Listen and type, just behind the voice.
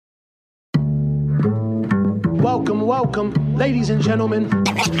Welcome, ladies and gentlemen.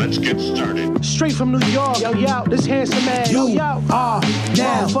 Let's get started. Straight from New York, yo, this handsome man, yo. Now,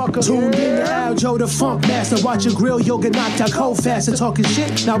 tuned in to Aljo, the funk master. Watch your grill, yoga knocked out cold fast. And talking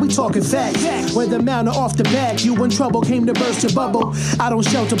shit, now we talking facts. Where the mount are off the back, you in trouble, came to burst your bubble. I don't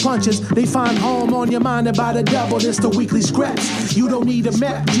shelter punches, they find home on your mind about a double. This the weekly scraps, you don't need a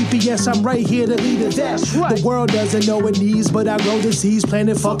map. GPS, I'm right here to lead a dash. The world doesn't know it needs, but I grow disease.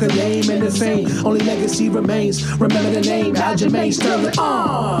 Planet fuck a name and the fame, only legacy remains. Remember the name, Aljamain Sterling.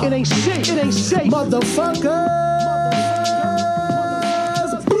 It ain't shit, motherfuckers.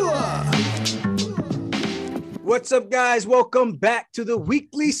 What's up, guys? Welcome back to the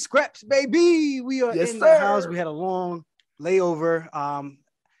weekly scraps, baby. We are in the house. We had a long layover. Let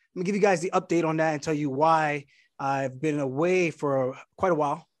me give you guys the update on that and tell you why I've been away for quite a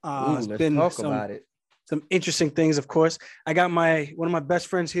while. Let's talk about it. Some interesting things, of course. I got one of my best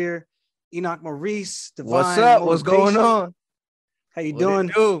friends here, Enoch Maurice. Divine What's up? Motivation. What's going on? How you doing?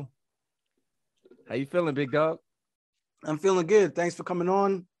 How you feeling, big dog? I'm feeling good. Thanks for coming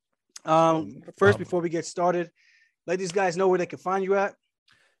on. First, before we get started, let these guys know where they can find you at.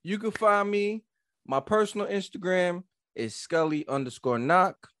 You can find me. My personal Instagram is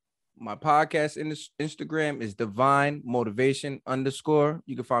Scully_knock. My podcast Instagram is Divine Motivation _.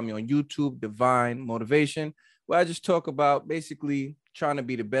 You can find me on YouTube, Divine Motivation, where I just talk about basically trying to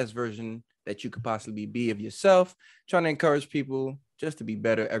be the best version that you could possibly be of yourself, trying to encourage people just to be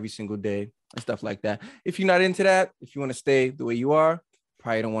better every single day and stuff like that. If you're not into that, if you want to stay the way you are,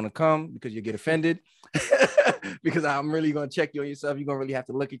 probably don't want to come because you get offended because I'm really going to check you on yourself. You're going to really have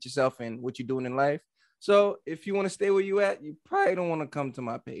to look at yourself and what you're doing in life. So if you want to stay where you at, you probably don't want to come to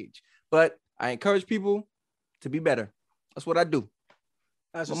my page. But I encourage people to be better. That's what I do.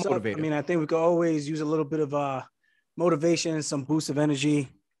 That's what's up. I mean, I think we could always use a little bit of motivation, some boost of energy.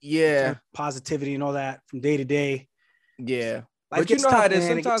 Yeah. Positivity and all that from day to day. Yeah. Life but you know tough, how it is.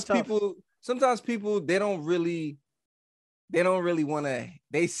 man. Sometimes people, they don't really want to,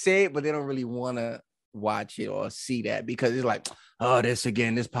 they say it, but they don't really want to watch it or see that because it's like, oh, this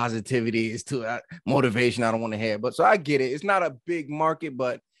positivity is too motivation. I don't want to hear. But so I get it. It's not a big market,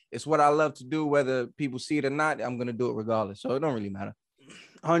 but it's what I love to do. Whether people see it or not, I'm going to do it regardless. So it don't really matter.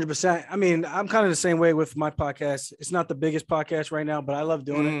 100%. I mean, I'm kind of the same way with my podcast. It's not the biggest podcast right now, but I love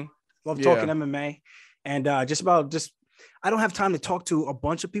doing it. Love talking MMA and I don't have time to talk to a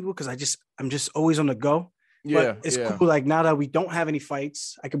bunch of people because I'm just always on the go. Yeah, but it's cool. Like now that we don't have any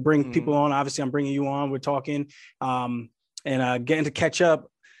fights, I can bring people on. Obviously, I'm bringing you on. We're talking and getting to catch up.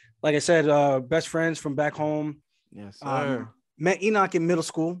 Like I said, best friends from back home. Yes, sir. Met Enoch in middle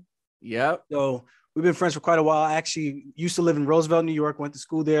school. Yep. So we've been friends for quite a while. I actually used to live in Roosevelt, New York, went to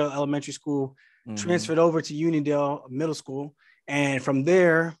school there, elementary school, transferred over to Uniondale Middle School. And from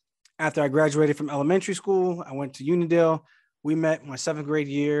there, after I graduated from elementary school, I went to Uniondale. We met my 7th grade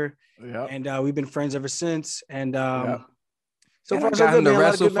year, and we've been friends ever since. And so far, so good. To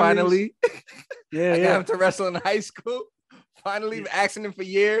wrestle finally. I got him to wrestle in high school. Finally, been asking him for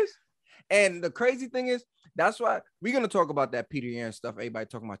years. And the crazy thing is, that's why we're gonna talk about that Peter Yan stuff. Everybody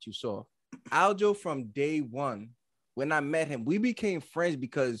talking about you saw Aljo from day one. When I met him, we became friends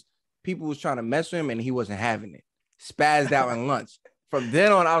because people was trying to mess with him and he wasn't having it. Spazzed out in lunch. From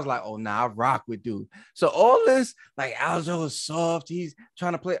then on, I was like, oh, nah, I rock with dude. So all this, like, Aljo is soft. He's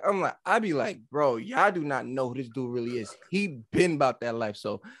trying to play. I'd be like, bro, y'all do not know who this dude really is. He been about that life.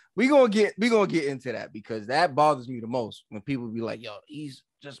 So we gonna get into that because that bothers me the most when people be like, yo, he's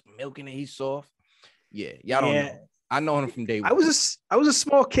just milking it. He's soft. Yeah, y'all don't know. I know him from day one. I was a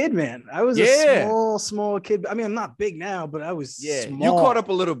small kid, man. I was a small kid. I mean, I'm not big now, but I was small. You caught up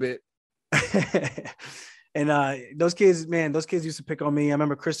a little bit. And those kids used to pick on me. I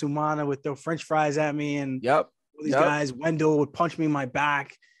remember Chris Umana would throw French fries at me, and all these guys, Wendell would punch me in my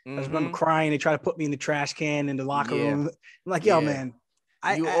back. I just remember crying. They tried to put me in the trash can in the locker room. I'm like, yo, man,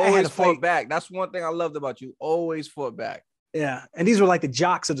 you always fought back. That's one thing I loved about you. Always fought back. Yeah, and these were like the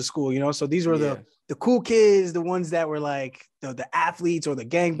jocks of the school, you know. So these were the cool kids, the ones that were like the athletes or the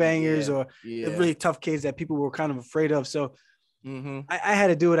gangbangers or the really tough kids that people were kind of afraid of. So. I had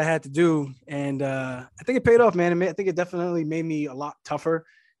to do what I had to do, and I think it paid off, man. I think it definitely made me a lot tougher,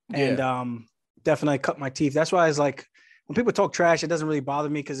 and definitely cut my teeth. That's why it's like when people talk trash, it doesn't really bother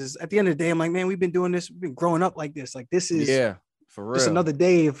me because at the end of the day, I'm like, man, we've been doing this, we've been growing up like this. Like this is for real. Just another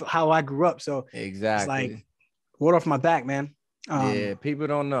day of how I grew up. So exactly, it's like water off my back, man. People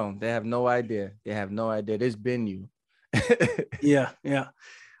don't know. They have no idea. This been you. Yeah.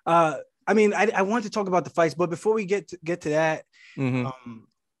 I mean, I wanted to talk about the fights, but before we get to that, I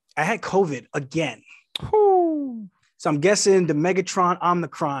had COVID again. So I'm guessing the Megatron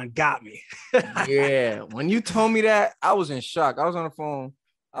Omicron got me. Yeah. When you told me that, I was in shock. I was on the phone.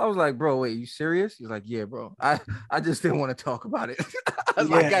 I was like, bro, wait, you serious? He's like, yeah, bro. I just didn't want to talk about it. I was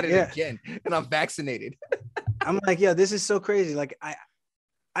like, I got it again, and I'm vaccinated. I'm like, yeah, this is so crazy. Like, and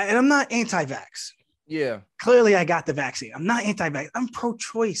I'm not anti-vax. Yeah. Clearly, I got the vaccine. I'm not anti-vax. I'm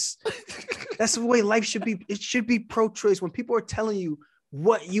pro-choice. That's the way life should be. It should be pro-choice. When people are telling you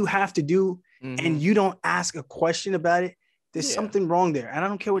what you have to do and you don't ask a question about it, there's something wrong there. And I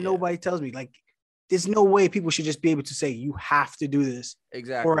don't care what nobody tells me. Like, there's no way people should just be able to say, you have to do this.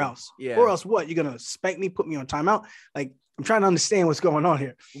 Exactly. Or else. Yeah. Or else what? You're going to spank me, put me on timeout? Like, I'm trying to understand what's going on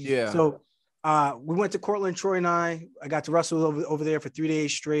here. Yeah. So we went to Cortland, Troy and I got to wrestle over there for 3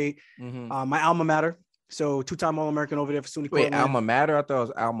 days straight. My alma mater. So 2-time All-American over there for SUNY Cortland. Wait, alma mater? I thought it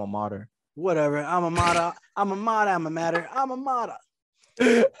was alma mater. Whatever. Alma mater. Alma mater.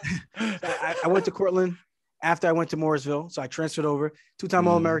 I went to Cortland after I went to Morrisville. So I transferred over. 2-time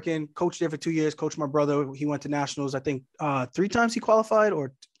All-American, coached there for 2 years, coached my brother. He went to nationals, I think 3 times he qualified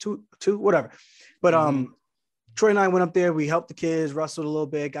or two, whatever. But Troy and I went up there. We helped the kids, wrestled a little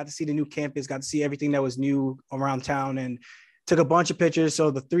bit, got to see the new campus, got to see everything that was new around town, and took a bunch of pictures. So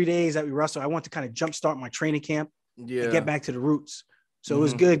the 3 days that we wrestled, I want to kind of jumpstart my training camp and get back to the roots. So it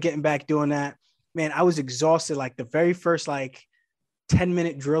was good getting back doing that. Man, I was exhausted. Like the very first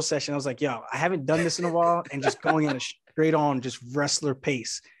 10-minute drill session, I was like, yo, I haven't done this in a while, and just going in a straight on just wrestler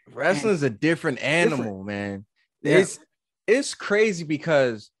pace. Wrestling's a different animal, man. Yeah. It's crazy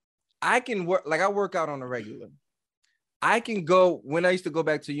because I can work, like I work out on a regular. I can go when I used to go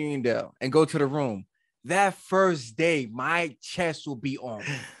back to Uniondale and go to the room. That first day, my chest will be on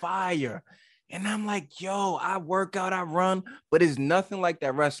fire. And I'm like, yo, I work out, I run, but it's nothing like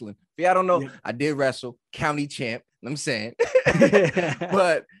that wrestling. If y'all don't know, I did wrestle, county champ. I'm saying,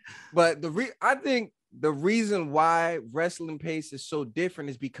 but I think the reason why wrestling pace is so different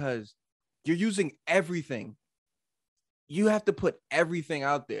is because you're using everything. You have to put everything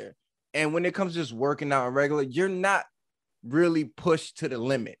out there. And when it comes to just working out on regular, you're not really pushed to the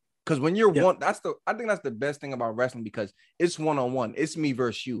limit. Because when you're I think that's the best thing about wrestling, because it's one-on-one. It's me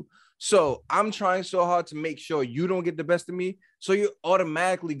versus you. So I'm trying so hard to make sure you don't get the best of me. So you're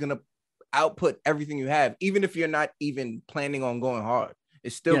automatically going to output everything you have, even if you're not even planning on going hard.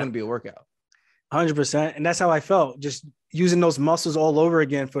 It's still going to be a workout. 100%. And that's how I felt, just using those muscles all over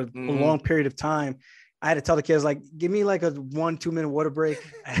again for a long period of time. I had to tell the kids, like, give me like a 1-2 minute water break.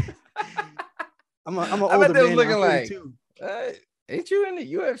 I'm an older man. Looking like, ain't you in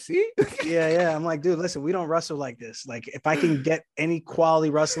the UFC? Yeah. I'm like, dude, listen, we don't wrestle like this. Like, if I can get any quality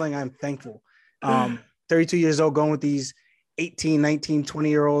wrestling, I'm thankful. 32 years old, going with these 18, 19,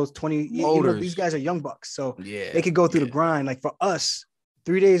 20-year-olds, 20. You know, these guys are young bucks. So they could go through the grind. Like for us,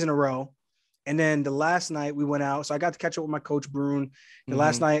 3 days in a row. And then the last night we went out. So I got to catch up with my coach, Brune. The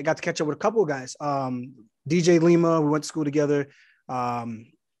last night I got to catch up with a couple of guys. DJ Lima, we went to school together.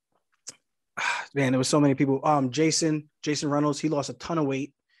 Man, there was so many people. Jason Reynolds, he lost a ton of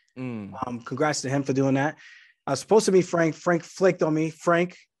weight. Congrats to him for doing that. I was supposed to meet Frank. Frank flaked on me.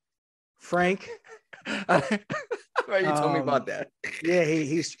 Frank. You told me about that. Yeah,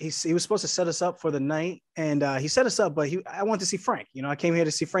 he was supposed to set us up for the night, and he set us up, but I wanted to see Frank. You know, I came here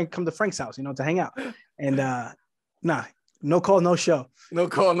to see Frank, come to Frank's house, you know, to hang out. And no call, no show. No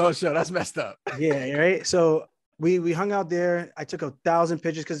call, no show. That's messed up. Yeah, right. So we hung out there. I took 1,000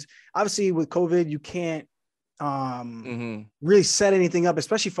 pictures because obviously with COVID, you can't really set anything up,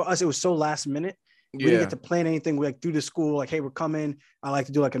 especially for us. It was so last minute. We didn't get to plan anything. We through the school, like, hey, we're coming. I like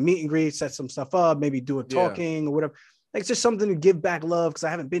to do like a meet and greet, set some stuff up, maybe do a talking or whatever. Like, it's just something to give back love, because I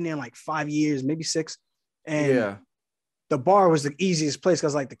haven't been there in like 5 years, maybe 6. And the bar was the easiest place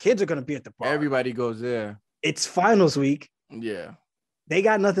because like the kids are gonna be at the bar. Everybody goes there. It's finals week. Yeah. They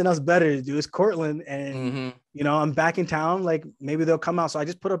got nothing else better to do. It's Cortland, and you know, I'm back in town. Like, maybe they'll come out. So I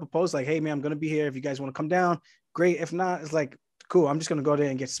just put up a post like, hey man, I'm gonna be here. If you guys want to come down, great. If not, it's like, cool. I'm just gonna go there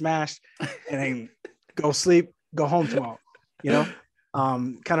and get smashed and then go sleep, go home tomorrow. You know,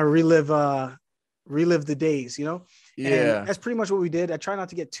 kind of relive the days. You know, and that's pretty much what we did. I try not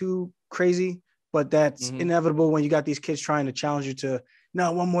to get too crazy, but that's inevitable when you got these kids trying to challenge you to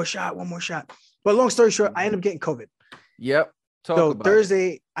one more shot. But long story short, I ended up getting COVID. Yep. So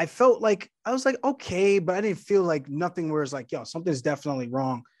Thursday, I felt like I was like, okay, but I didn't feel like nothing where it's like, yo, something's definitely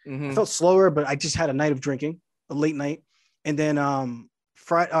wrong. I felt slower, but I just had a night of drinking, a late night. And then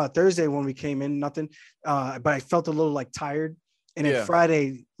Thursday when we came in, nothing. But I felt a little like tired. And then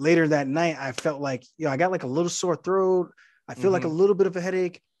Friday, later that night, I felt like, I got like a little sore throat. I feel like a little bit of a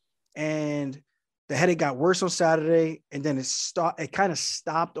headache. And the headache got worse on Saturday. And then it kind of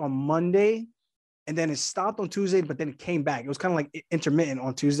stopped on Monday. and then it stopped on Tuesday, but then it came back. It was kind of like intermittent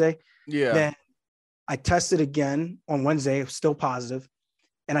on Tuesday. Yeah. Then I tested again on Wednesday, still positive,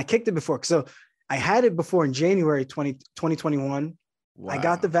 and I kicked it before. So I had it before in January 2021. Wow. I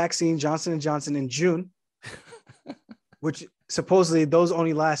got the vaccine, Johnson & Johnson, in June, which supposedly those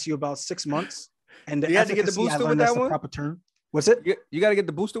only last you about 6 months. And you had to get the booster with that one? Proper term. What's it? You got to get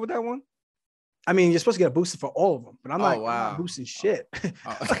the booster with that one? I mean, you're supposed to get a booster for all of them, but I'm not boosting shit.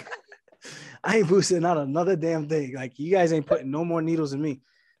 Oh. I ain't boosting not another damn thing. Like, you guys ain't putting no more needles in me.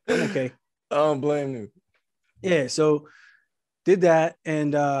 I'm okay. I don't blame you. Yeah, so did that,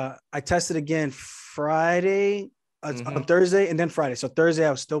 and I tested again Friday, on Thursday, and then Friday. So Thursday, I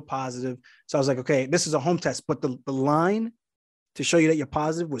was still positive. So I was like, okay, this is a home test, but the line to show you that you're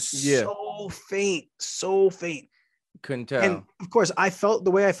positive was so faint. Couldn't tell. And of course, I felt the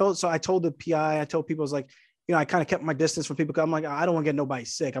way I felt. So I told the PI, I told people, I was like, you know, I kind of kept my distance from people. I'm like, I don't want to get nobody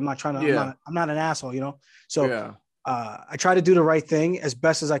sick. I'm not trying to, I'm not an asshole, you know? So I tried to do the right thing as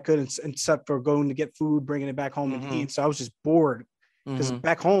best as I could, except for going to get food, bringing it back home and eat. So I was just bored because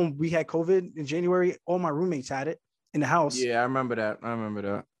back home we had COVID in January. All my roommates had it in the house. Yeah, I remember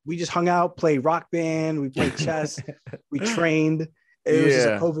that. We just hung out, played rock band, we played chess, we trained. It was just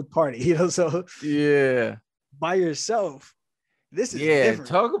a COVID party, you know? So by yourself, this is different.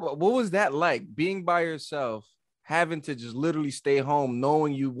 Talk about, what was that like, being by yourself, having to just literally stay home,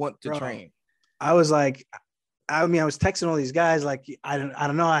 knowing you want to train? I was like, I was texting all these guys like, I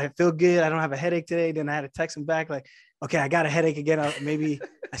don't know, I feel good, I don't have a headache today. Then I had to text them back like, okay, I got a headache again. Maybe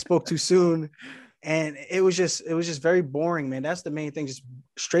I spoke too soon. And it was just very boring, man. That's the main thing, just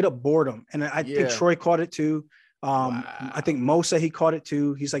straight up boredom. And I think Troy caught it too. I think Mo said he caught it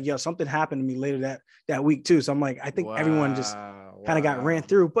too. He's like, yo, something happened to me later that week too. So I'm like, I think everyone just kind of got ran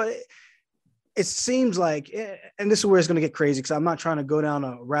through. But it seems like, and this is where it's going to get crazy because I'm not trying to go down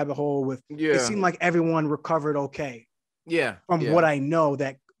a rabbit hole with, it seemed like everyone recovered okay. Yeah. From what I know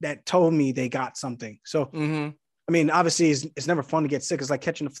that told me they got something. So, I mean, obviously it's never fun to get sick. It's like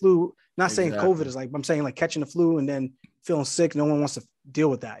catching the flu. Not saying COVID is like, I'm saying like catching the flu and then feeling sick. No one wants to deal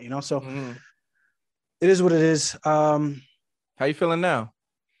with that, you know? So it is what it is. How you feeling now?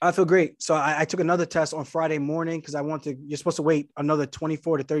 I feel great. So I took another test on Friday morning because you're supposed to wait another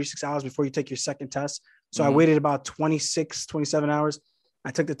 24 to 36 hours before you take your second test. So I waited about 26, 27 hours. I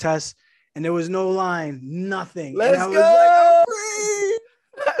took the test and there was no line, nothing. Let's go.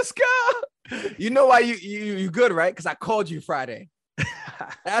 Let's go. You know why you good, right? Because I called you Friday.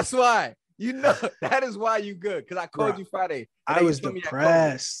 That's why. You know, that is why you good. Because I called you Friday. I was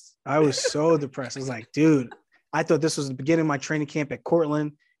depressed. I was so depressed. I was like, dude, I thought this was the beginning of my training camp at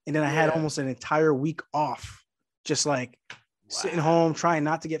Cortland. And then I had almost an entire week off, just like sitting home, trying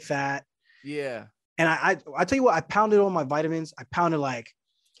not to get fat. Yeah. And I tell you what, I pounded all my vitamins. I pounded like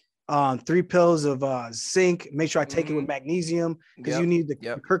 3 pills of zinc. Make sure I take it with magnesium because you need the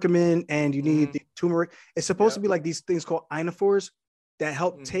curcumin and you need the turmeric. It's supposed to be like these things called ionophores that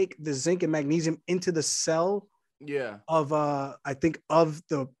help take the zinc and magnesium into the cell of I think of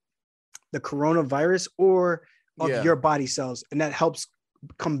the coronavirus or of your body cells, and that helps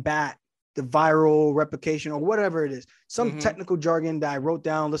combat the viral replication or whatever it is. Some technical jargon that I wrote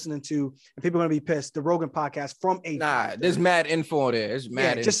down listening to, and people are gonna be pissed. The Rogan podcast from a doctor. There's mad info there. There's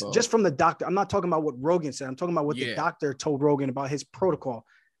mad info. Just from the doctor. I'm not talking about what Rogan said. I'm talking about what the doctor told Rogan about his protocol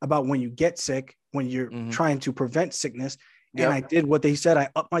about when you get sick, when you're trying to prevent sickness. And I did what they said. I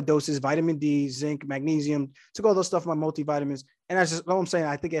upped my doses, vitamin D, zinc, magnesium, took all those stuff, my multivitamins. And that's just all I'm saying.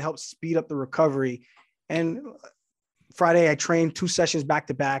 I think it helps speed up the recovery. And Friday, I trained 2 sessions back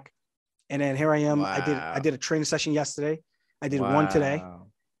to back. And then here I am. I did a training session yesterday. I did one today.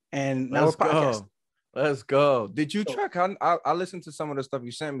 And now we're podcasting. Let's go. Did you try? I listened to some of the stuff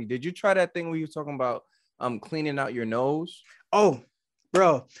you sent me. Did you try that thing where you were talking about cleaning out your nose? Oh,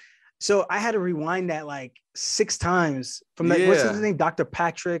 bro. So I had to rewind that like 6 times from that. What's his name? Dr.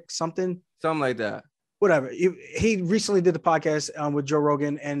 Patrick something like that. Whatever. He recently did the podcast with Joe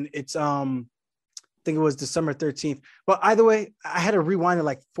Rogan, and it's I think it was December 13th. But either way, I had to rewind it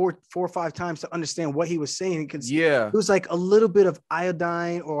like four or 5 times to understand what he was saying. Because it was like a little bit of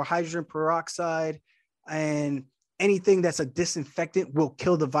iodine or hydrogen peroxide, and anything that's a disinfectant will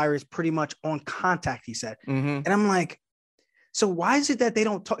kill the virus pretty much on contact, he said. And I'm like, so why is it that they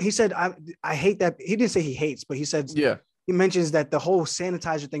don't talk? He said, I hate that. He didn't say he hates, but he said, he mentions that the whole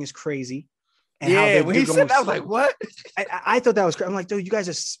sanitizer thing is crazy. And when he said that, I was like, what? I thought that was crazy. I'm like, dude, you guys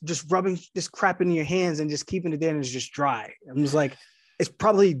are just rubbing this crap into your hands and just keeping it there and it's just dry. I'm just like, it's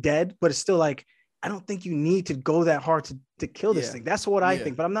probably dead, but it's still like, I don't think you need to go that hard to kill this thing. That's what I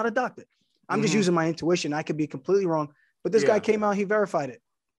think, but I'm not a doctor. I'm just using my intuition. I could be completely wrong, but this guy came out, he verified it.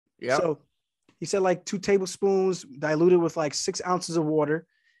 So He said like 2 tablespoons diluted with like 6 ounces of water,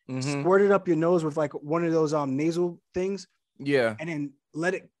 squirt it up your nose with like one of those nasal things. Yeah. And then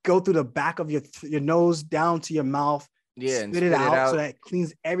let it go through the back of your nose down to your mouth. Yeah. Spit it out so that it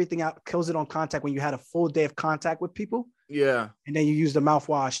cleans everything out, kills it on contact when you had a full day of contact with people. Yeah. And then you use the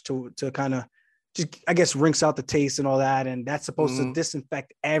mouthwash to kind of just, I guess, rinse out the taste and all that. And that's supposed to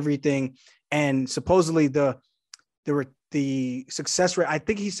disinfect everything. And supposedly the success rate, I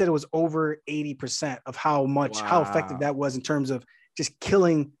think he said it was over 80% of how effective that was in terms of just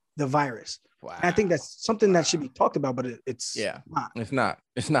killing the virus. Wow. And I think that's something that should be talked about, but it's not.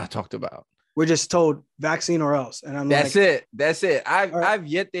 It's not talked about. We're just told vaccine or else. And I'm That's it. I've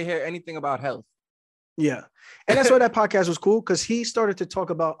yet to hear anything about health. Yeah. And that's why that podcast was cool, because he started to talk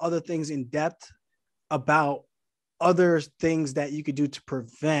about other things in depth, about other things that you could do to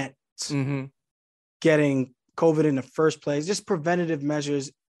prevent getting COVID in the first place, just preventative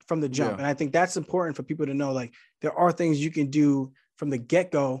measures from the jump. And I think that's important for people to know, like, there are things you can do from the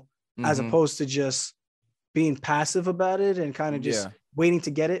get-go as opposed to just being passive about it and kind of just waiting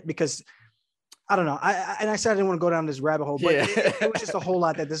to get it. Because I don't know. I said I didn't want to go down this rabbit hole, but it was just a whole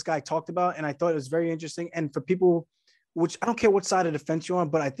lot that this guy talked about. And I thought it was very interesting. And for people, which I don't care what side of the fence you're on,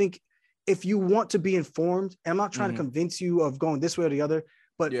 but I think if you want to be informed, and I'm not trying to convince you of going this way or the other,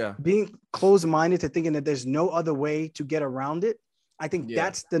 but being closed-minded to thinking that there's no other way to get around it, I think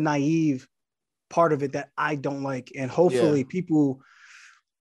that's the naive part of it that I don't like. And hopefully people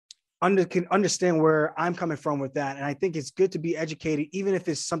can understand where I'm coming from with that. And I think it's good to be educated, even if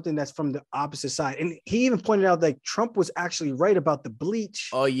it's something that's from the opposite side. And he even pointed out that Trump was actually right about the bleach.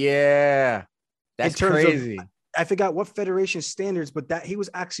 Oh, yeah. That's crazy. I forgot what federation standards, but that he was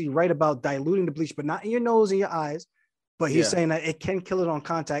actually right about diluting the bleach, but not in your nose and your eyes. But he's saying that it can kill it on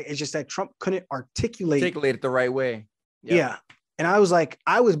contact. It's just that Trump couldn't articulate it the right way. Yep. Yeah. And I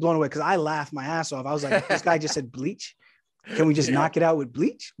was blown away because I laughed my ass off. I was like, this guy just said bleach. Can we just knock it out with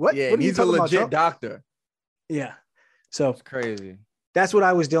bleach? What? Yeah, what he's a legit doctor. Yeah. So it's crazy. That's what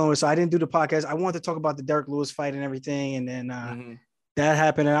I was dealing with. So I didn't do the podcast. I wanted to talk about the Derek Lewis fight and everything. And then that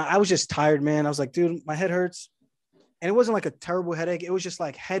happened. And I was just tired, man. I was like, dude, my head hurts. And it wasn't like a terrible headache. It was just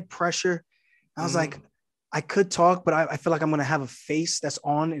like head pressure. I was like, I could talk, but I feel like I'm going to have a face that's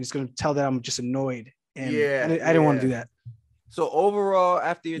on and it's going to tell that I'm just annoyed. And I didn't want to do that. So overall,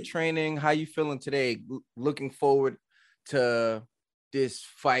 after your training, how you feeling today? Looking forward to this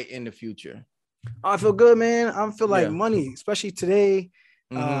fight in the future? I feel good, man. I feel like money, especially today.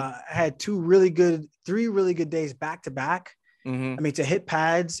 I had 3 really good days back to back. I mean, to hit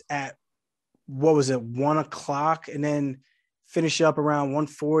pads at 1 o'clock and then finish up around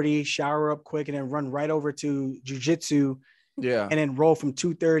 1:40, shower up quick, and then run right over to jiu-jitsu. Yeah. And then roll from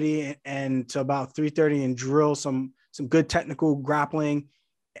 2:30 and to about 3:30 and drill some good technical grappling,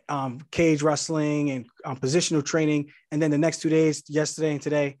 cage wrestling, and positional training. And then the next 2 days, yesterday and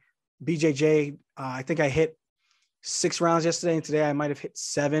today, BJJ, I think I hit 6 rounds yesterday, and today I might have hit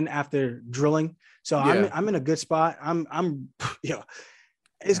 7 after drilling. So I'm in a good spot.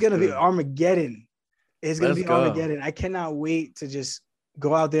 It's going to be Armageddon. It's going to be Armageddon. I cannot wait to just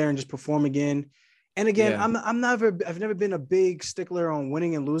go out there and just perform again. And again, I've never been a big stickler on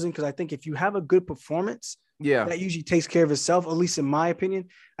winning and losing, because I think if you have a good performance, that usually takes care of itself, at least in my opinion.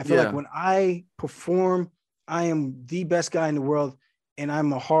 I feel like when I perform, I am the best guy in the world, and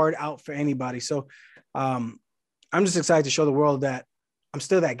I'm a hard out for anybody. So I'm just excited to show the world that I'm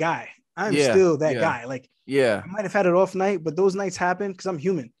still that guy. I'm still that guy. Like, I might have had an off night, but those nights happen because I'm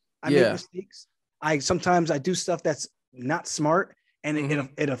human. I make mistakes. Sometimes I do stuff that's not smart, and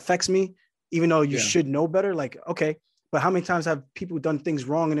it affects me, even though you should know better. Like, okay, but how many times have people done things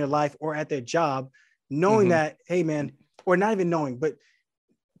wrong in their life or at their job, knowing that, hey man, or not even knowing, but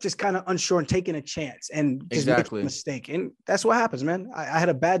just kind of unsure and taking a chance and just making a mistake. And that's what happens, man. I had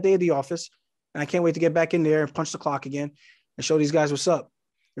a bad day at the office, and I can't wait to get back in there and punch the clock again and show these guys what's up.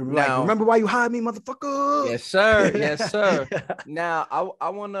 Now, like, remember why you hired me, motherfucker? Yes, sir. Yes, sir. Now, I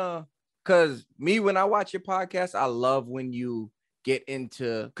want to, because when I watch your podcast, I love when you get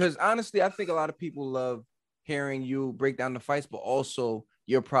into, because honestly, I think a lot of people love hearing you break down the fights, but also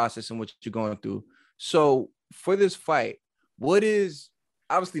your process and what you're going through. So for this fight, what is,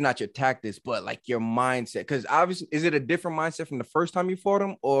 obviously not your tactics, but like your mindset? Because obviously, is it a different mindset from the first time you fought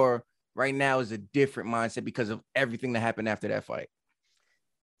him, or right now is a different mindset because of everything that happened after that fight?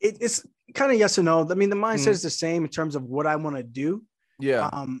 It's kind of yes or no. I mean, the mindset is the same in terms of what I want to do.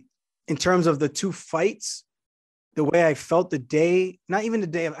 Yeah. In terms of the 2 fights, the way I felt the day, not even the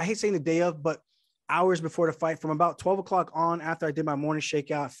day of, I hate saying the day of, but hours before the fight, from about 12 o'clock on, after I did my morning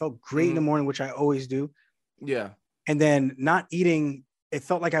shakeout, I felt great in the morning, which I always do. Yeah. And then not eating it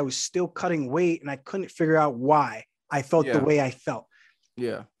felt like I was still cutting weight, and I couldn't figure out why I felt the way I felt.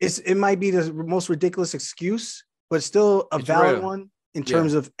 Yeah. It might be the most ridiculous excuse, but still a valid one in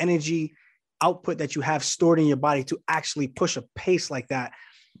terms of energy output that you have stored in your body to actually push a pace like that.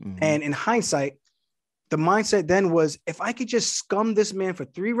 And in hindsight, the mindset then was, if I could just scum this man for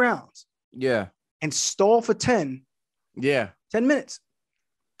 3 rounds and stall for 10 minutes,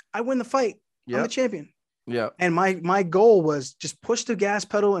 I win the fight. I'm the champion. Yeah. And my goal was just push the gas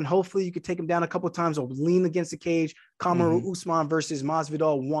pedal, and hopefully you could take him down a couple of times or lean against the cage. Kamaru Usman versus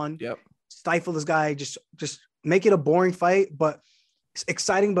Masvidal 1. Stifle this guy, just make it a boring fight, but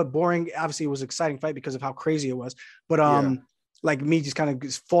exciting but boring. Obviously, it was an exciting fight because of how crazy it was. But like me just kind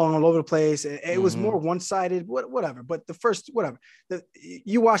of falling all over the place. It was more one-sided, whatever. But the first, whatever.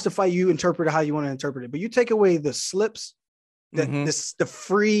 You watch the fight, you interpret it how you want to interpret it. But you take away the slips, the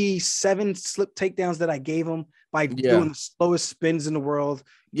free 7 slip takedowns that I gave him by doing the slowest spins in the world.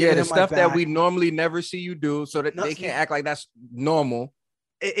 The stuff that we normally never see you do, so that they can't act like that's normal.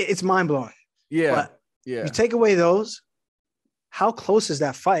 It's mind-blowing. But you take away those, how close is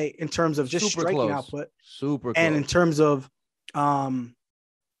that fight in terms of just super striking close. output? Super close. And in terms of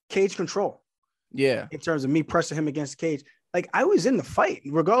cage control. In terms of me pressing him against the cage. Like, I was in the fight,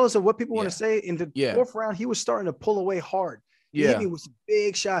 regardless of what people want to say. In the 4th round, he was starting to pull away hard. He hit me with some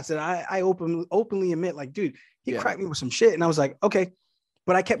big shots that I openly admit, like, dude, he cracked me with some shit. And I was like, okay.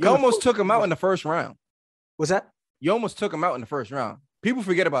 But I kept. You almost took him out in the 1st round. Was that? You almost took him out in the 1st round. People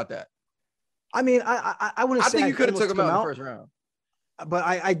forget about that. I mean, I wouldn't say I think you could have took him out in the 1st round. But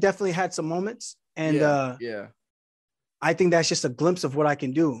I definitely had some moments. And I think that's just a glimpse of what I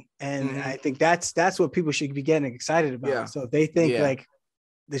can do. And I think that's what people should be getting excited about. So if they think like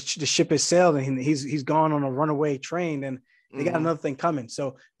the ship has sailed and he's gone on a runaway train, and they got another thing coming.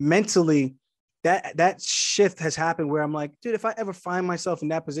 So mentally, that shift has happened where I'm like, dude, if I ever find myself in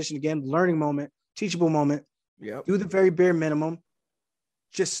that position again, learning moment, teachable moment, do the very bare minimum,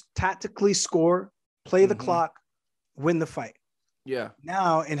 just tactically score, play the clock, win the fight.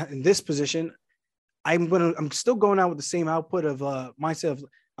 Now in this position, I'm still going out with the same output of mindset of,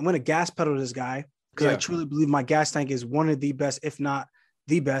 I'm going to gas pedal this guy because I truly believe my gas tank is one of the best, if not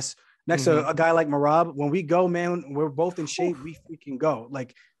the best. Next to a guy like Marab, when we go, man, we're both in shape. We can go.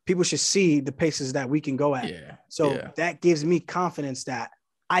 Like, people should see the paces that we can go at. That gives me confidence that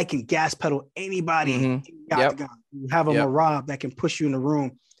I can gas pedal anybody in the octagon. You have a Marab that can push you in the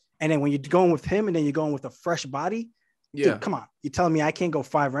room. And then when you're going with him and then you're going with a fresh body, dude, come on. You're telling me I can't go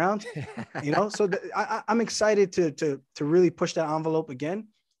 5 rounds? So I'm excited to really push that envelope again.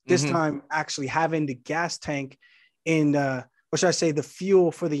 This time, actually having the gas tank in what should I say, the fuel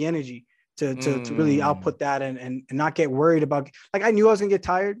for the energy to really output that and not get worried about, like, I knew I was gonna get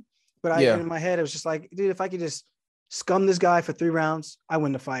tired, but in my head, it was just like, dude, if I could just scum this guy for 3 rounds, I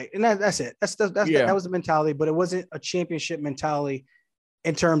win the fight. And that's it. That was the mentality, but it wasn't a championship mentality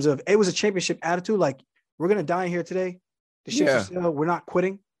in terms of, it was a championship attitude. Like, we're going to die here today. The ship's still, we're not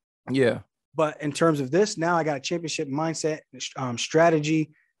quitting. But in terms of this, now I got a championship mindset,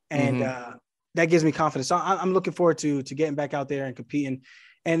 strategy, and that gives me confidence. So I'm looking forward to getting back out there and competing.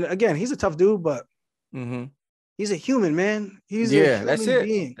 And again, he's a tough dude, but he's a human, man. He's a human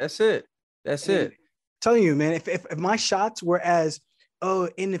being. That's it. Telling you, man, if my shots were as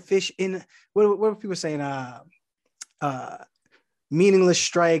what are people saying? Meaningless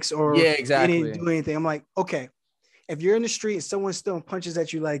strikes, or they didn't do anything. I'm like, okay, if you're in the street and someone's throwing punches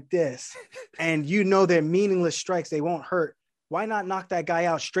at you like this, and you know they're meaningless strikes, they won't hurt. Why not knock that guy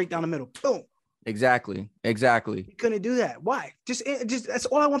out straight down the middle? Boom. Exactly. He couldn't do that. Why? Just that's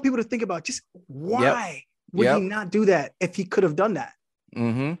all I want people to think about. Just why would he not do that if he could have done that?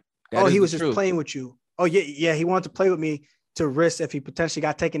 He was just playing with you. Oh yeah, he wanted to play with me to risk if he potentially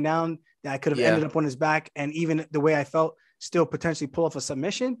got taken down, that I could have ended up on his back, and even the way I felt, still potentially pull off a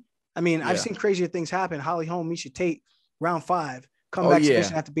submission. I mean, I've seen crazier things happen. Holly Holm, Misha Tate, round 5, come back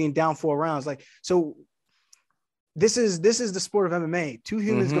submission after being down 4 rounds. Like, so this is the sport of MMA. 2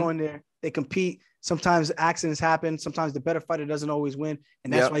 humans go in there, they compete. Sometimes accidents happen. Sometimes the better fighter doesn't always win.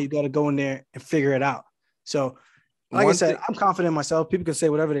 And that's why you got to go in there and figure it out. So like I said, I'm confident in myself. People can say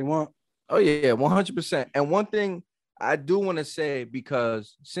whatever they want. Oh yeah, 100%. And one thing I do want to say,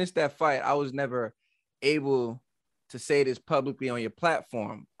 because since that fight, I was never able to say this publicly on your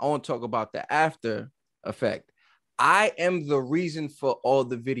platform. I want to talk about the after effect. I am the reason for all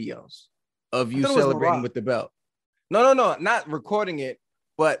the videos of you celebrating with the belt. No, not recording it,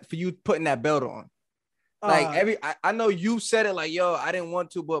 but for you putting that belt on. Like I know you said it like, yo, I didn't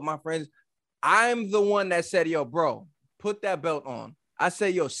want to, but my friends, I'm the one that said, yo, bro, put that belt on. I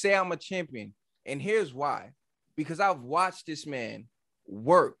say, yo, say I'm a champion. And here's why. Because I've watched this man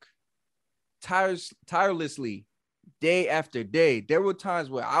work tirelessly day after day. There were times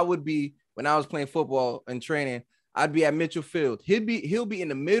where I would be, when I was playing football and training, I'd be at Mitchell Field. He'll be in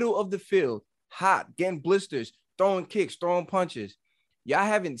the middle of the field, hot, getting blisters, throwing kicks, throwing punches. Y'all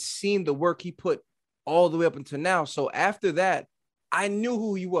haven't seen the work he put all the way up until now. So after that, I knew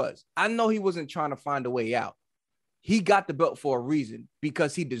who he was. I know he wasn't trying to find a way out. He got the belt for a reason,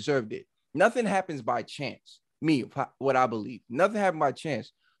 because he deserved it. Nothing happens by chance. What I believe. Nothing happened by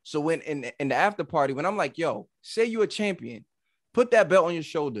chance. So when in the after party, when I'm like, yo, say you're a champion, put that belt on your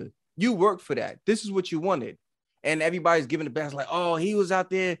shoulder. You worked for that. This is what you wanted. And everybody's giving the best, like, oh, he was out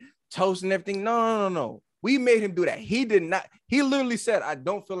there toasting everything. No. We made him do that. He did not. He literally said, I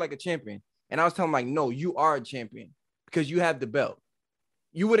don't feel like a champion. And I was telling him, like, no, you are a champion because you have the belt.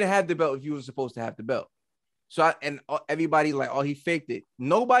 You wouldn't have the belt if you were supposed to have the belt. So everybody like, oh, he faked it.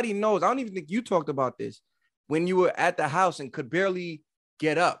 Nobody knows. I don't even think you talked about this. When you were at the house and could barely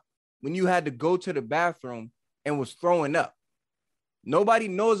get up, when you had to go to the bathroom and was throwing up. Nobody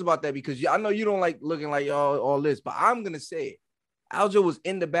knows about that, because I know you don't like looking like all this, but I'm going to say it. Aljo was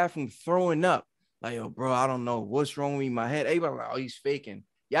in the bathroom throwing up. Like, yo, bro, I don't know what's wrong with me in my head. Everybody like, oh, he's faking.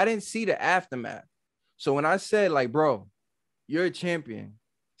 Y'all didn't see the aftermath. So when I said, like, bro, you're a champion.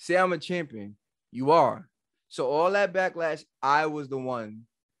 Say I'm a champion. You are. So all that backlash, I was the one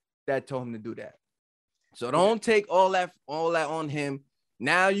that told him to do that. So don't take all that on him.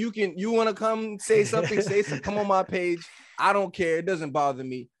 Now you want to come say something, come on my page. I don't care. It doesn't bother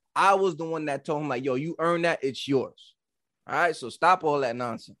me. I was the one that told him, like, yo, you earned that. It's yours. All right. So stop all that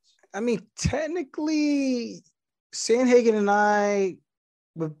nonsense. I mean, technically, Sandhagen and I,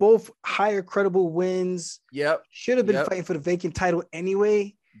 with both higher credible wins, should have been fighting for the vacant title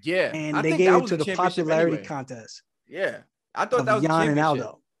anyway. Yeah. And they gave it to the popularity contest. Yeah. I thought that was Jan and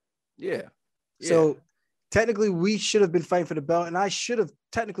Aldo. Yeah. So technically, we should have been fighting for the belt, and I should have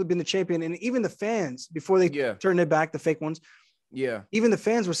technically been the champion. And even the fans, before they turned their back, the fake ones, even the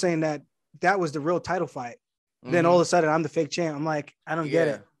fans were saying that was the real title fight. Mm-hmm. Then all of a sudden, I'm the fake champ. I'm like, I don't get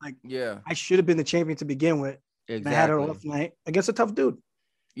it. Like, I should have been the champion to begin with. Exactly. And I had an off night against a tough dude.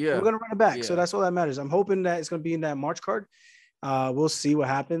 Yeah, we're gonna run it back. Yeah. So that's all that matters. I'm hoping that it's gonna be in that March card. We'll see what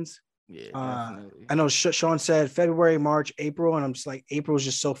happens. Yeah, I know Sean said February, March, April, and I'm just like, April is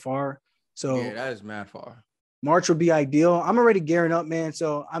just so far. So that is mad far. March would be ideal. I'm already gearing up, man.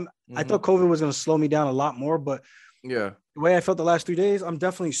 So I thought COVID was going to slow me down a lot more, but the way I felt the last 3 days, I'm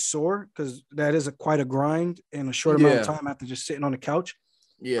definitely sore, because that is quite a grind in a short amount of time after just sitting on the couch.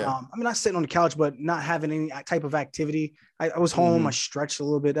 Yeah. I mean, not sitting on the couch, but not having any type of activity. I was home. I stretched a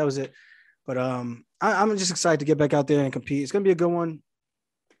little bit. That was it. But I'm just excited to get back out there and compete. It's going to be a good one.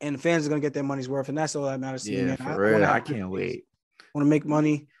 And the fans are going to get their money's worth. And that's all that matters to me, man. For real. I can't wait. I want to make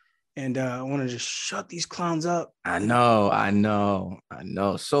money. And I want to just shut these clowns up. I know.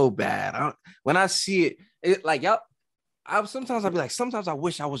 So bad. When I see it like, y'all, sometimes I'll be like, sometimes I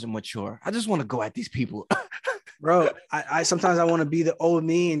wish I wasn't mature. I just want to go at these people. Bro, I sometimes I want to be the old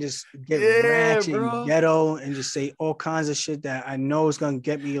me and just get ratchet and ghetto and just say all kinds of shit that I know is going to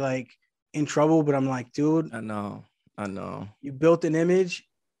get me like in trouble. But I'm like, dude. I know. You built an image.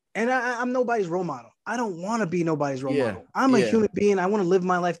 And I'm nobody's role model. I don't want to be nobody's role model. I'm a human being. I want to live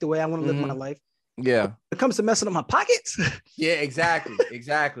my life the way I want to live my life. Yeah. When it comes to messing up my pockets. Yeah, exactly.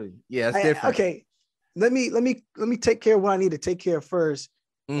 Yeah, it's different. Okay. Let me take care of what I need to take care of first.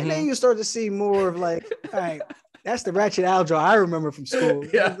 And then you start to see more of like, all right, that's the ratchet Aljo I remember from school.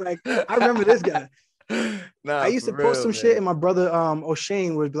 Yeah. Like, I remember this guy. I used to post some shit, and my brother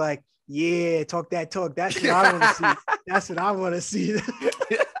O'Shane would be like, yeah, talk that talk. That's what I want to see. That's what I want to see.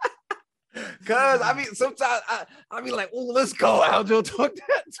 Cause I mean, sometimes I be like, "Oh, let's go, Aljo, talk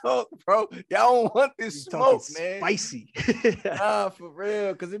that talk, bro. Y'all don't want this smoke, man. Spicy, for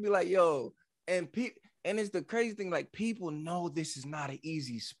real. Cause it'd be like, yo, and it's the crazy thing. Like, people know this is not an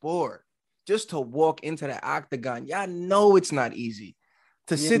easy sport. Just to walk into the octagon, y'all know it's not easy.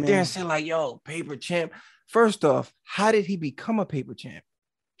 To sit there and say like, yo, paper champ. First off, how did he become a paper champ?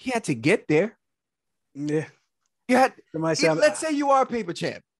 He had to get there. Yeah. Let's say you are a paper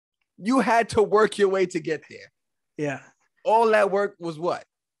champ. You had to work your way to get there. Yeah. All that work was what?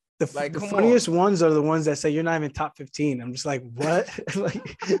 The funniest ones are the ones that say you're not even top 15. I'm just like, what?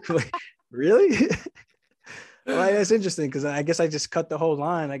 like really? Well, that's interesting, because I guess I just cut the whole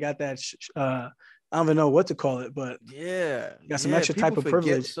line. I got that. I don't even know what to call it, but got some extra type of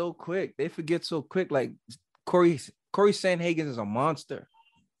privilege. So quick, they forget so quick. Like Corey Sandhagen is a monster.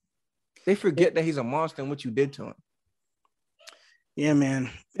 They forget that he's a monster and what you did to him. Yeah, man.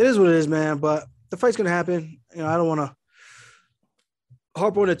 It is what it is, man. But the fight's gonna happen. You know, I don't want to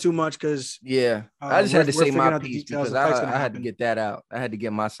harp on it too much because I just had to say my the piece details. because The fight's I gonna had to happen. get that out. I had to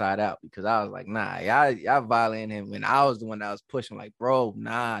get my side out because I was like, nah, y'all violating him when I was the one that was pushing. Like, bro,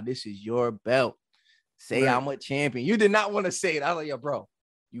 nah, this is your belt. Say Right. I'm a champion. You did not want to say it. I was like, yo, bro,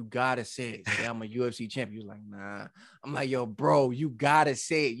 you gotta say it. Say I'm a UFC champion. You was like, nah. I'm like, yo, bro, you gotta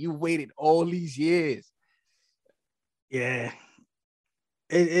say it. You waited all these years. Yeah.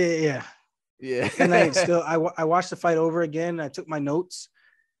 Yeah. And I watched the fight over again. I took my notes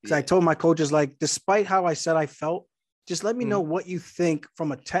because I told my coaches, like, despite how I said I felt, just let me know what you think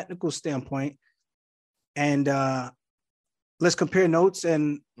from a technical standpoint. And let's compare notes.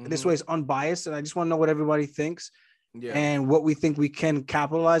 And this way it's unbiased. And I just want to know what everybody thinks and what we think we can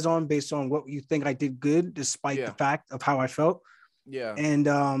capitalize on based on what you think I did good, despite the fact of how I felt. Yeah. And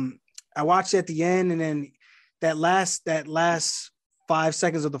I watched it at the end, and then that last 5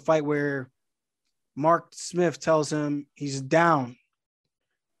 seconds of the fight where Mark Smith tells him he's down.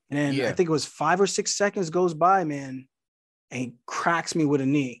 And then I think it was 5 or 6 seconds goes by, man, and he cracks me with a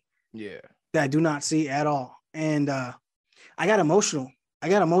knee. Yeah. That I do not see at all. And I got emotional.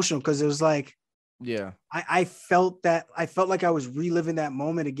 Because it was like, I felt like I was reliving that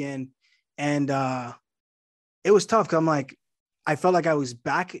moment again. And it was tough because I'm like, I felt like I was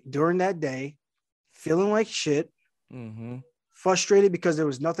back during that day, feeling like shit, frustrated because there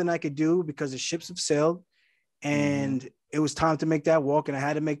was nothing I could do because the ships have sailed. And it was time to make that walk. And I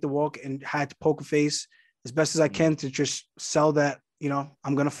had to make the walk and had to poke a face as best as I can to just sell that,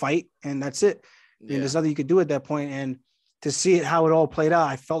 I'm going to fight. And that's it. I mean, there's nothing you could do at that point. And to see it, how it all played out,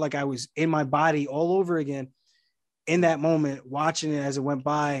 I felt like I was in my body all over again in that moment, watching it as it went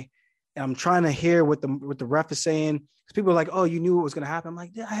by. And I'm trying to hear what the ref is saying. Because people are like, oh, you knew what was going to happen. I'm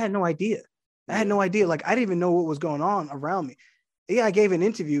like, yeah, I had no idea. I had no idea. Like, I didn't even know what was going on around me. Yeah, I gave an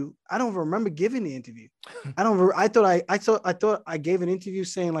interview. I don't remember giving the interview. I thought I gave an interview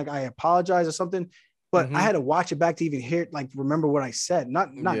saying like I apologize or something, but I had to watch it back to even hear it, like remember what I said.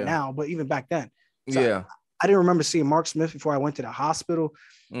 Not now, but even back then. So I didn't remember seeing Mark Smith before I went to the hospital.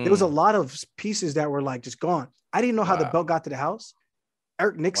 There was a lot of pieces that were like just gone. I didn't know how the belt got to the house.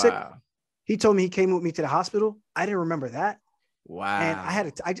 Eric Nixick, he told me he came with me to the hospital. I didn't remember that. Wow. And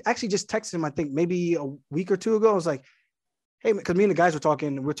I actually just texted him, I think maybe a week or two ago. I was like, hey, because me and the guys were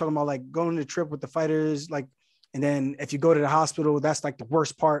talking about like going on a trip with the fighters, like, and then if you go to the hospital, that's like the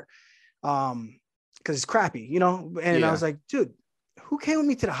worst part. Because it's crappy, And I was like, dude, who came with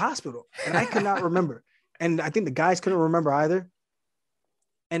me to the hospital? And I could not remember. And I think the guys couldn't remember either.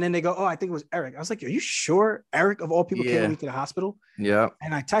 And then they go, oh, I think it was Eric. I was like, are you sure Eric of all people came with me to the hospital? Yeah.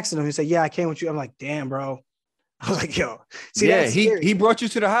 And I texted him. He said, yeah, I came with you. I'm like, damn, bro. I was like, yo, see, that's scary. He brought you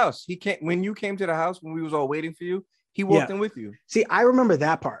to the house. He came when you came to the house when we was all waiting for you. He walked in with you. See, I remember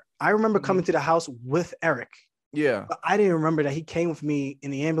that part. I remember coming to the house with Eric. Yeah. But I didn't remember that he came with me in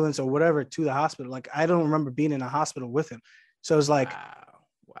the ambulance or whatever to the hospital. Like, I don't remember being in a hospital with him. So it was like,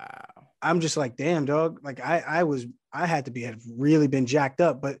 wow. I'm just like, damn, dog. Like I had to have really been jacked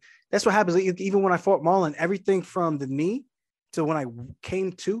up. But that's what happens. Like, even when I fought Marlon, everything from the knee to when I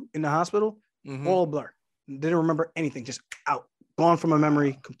came to in the hospital, all blur. Didn't remember anything, just out, gone from my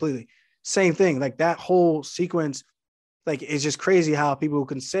memory completely. Same thing. Like that whole sequence, like, it's just crazy how people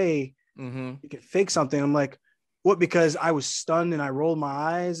can say you can fake something. I'm like, what? Because I was stunned and I rolled my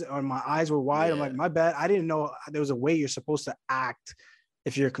eyes or my eyes were wide. Yeah. I'm like, my bad. I didn't know there was a way you're supposed to act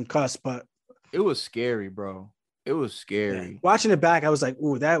if you're concussed, but it was scary, bro. It was scary. Yeah. Watching it back, I was like,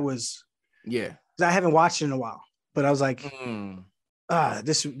 ooh, that was, I haven't watched it in a while, but I was like,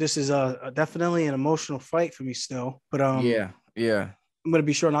 this is definitely an emotional fight for me still, but I'm gonna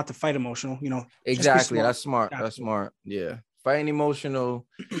be sure not to fight emotional, Exactly. That's smart. That's smart. Yeah. Fighting emotional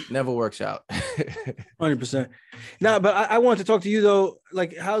never works out. 100%. No, but I wanted to talk to you though.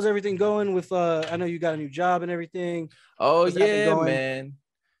 Like, how's everything going with I know you got a new job and everything. Oh, yeah, man.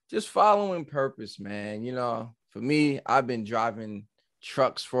 Just following purpose, man. For me, I've been driving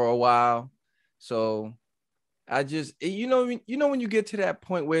trucks for a while. So I just, when you get to that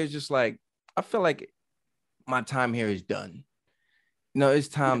point where it's just like, I feel like my time here is done. It's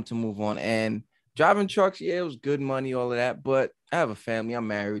time to move on. And driving trucks, it was good money, all of that. But I have a family. I'm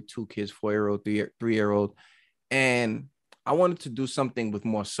married, 2 kids, 4-year-old, 3-year-old. And I wanted to do something with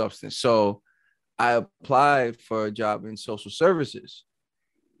more substance. So I applied for a job in social services.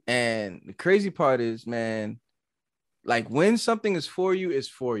 And the crazy part is, man, like when something is for you, it's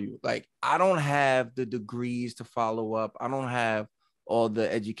for you. Like, I don't have the degrees to follow up. I don't have all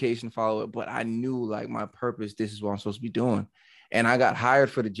the education to follow up, but I knew like my purpose, this is what I'm supposed to be doing. And I got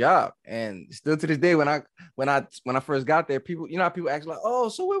hired for the job. And still to this day, when I first got there, people, how people ask like, oh,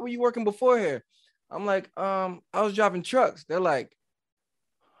 so where were you working before here? I'm like, I was driving trucks. They're like,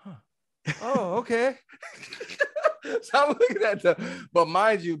 Oh, okay. So I'm looking at but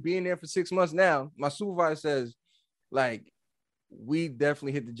mind you, being there for 6 months now, my supervisor says, like, we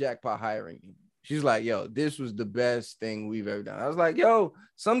definitely hit the jackpot hiring you. She's like, yo, this was the best thing we've ever done. I was like, yo,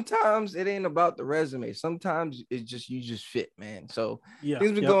 sometimes it ain't about the resume. Sometimes it's just, you just fit, man. So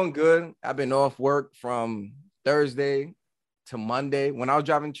things been going good. I've been off work from Thursday to Monday. When I was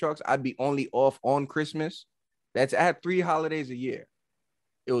driving trucks, I'd be only off on Christmas. I had 3 holidays a year.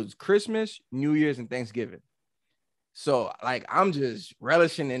 It was Christmas, New Year's, and Thanksgiving. So like I'm just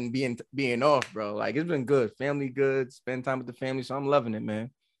relishing and being off, bro. Like it's been good. Family good, spend time with the family. So I'm loving it, man.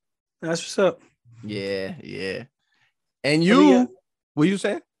 That's what's up. Yeah, yeah. And you, what you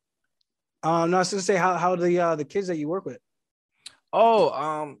saying? No, I was gonna say how the kids that you work with.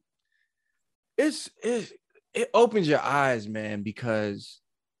 Oh, it opens your eyes, man, because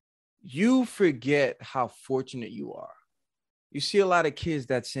you forget how fortunate you are. You see a lot of kids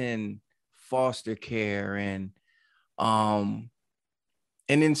that's in foster care and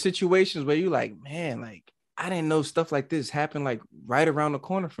in situations where you like, man, like I didn't know stuff like this happened like right around the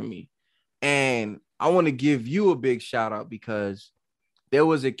corner from me. And I want to give you a big shout out because there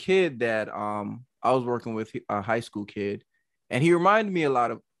was a kid that I was working with, a high school kid, and he reminded me a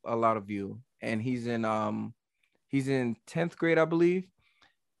lot of you. And he's in 10th grade, I believe.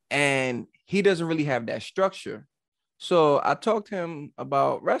 And he doesn't really have that structure. So I talked to him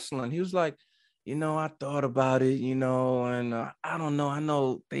about wrestling. He was like, I thought about it, and I don't know. I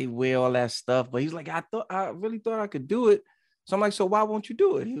know they wear all that stuff, but he's like, I really thought I could do it. So I'm like, so why won't you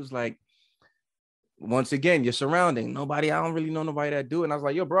do it? He was like, once again, you're surrounding I don't really know nobody that do it. And I was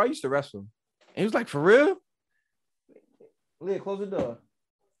like, yo, bro, I used to wrestle. And he was like, for real? Leah, close the door.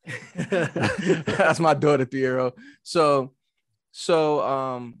 That's my daughter, 3-year-old. So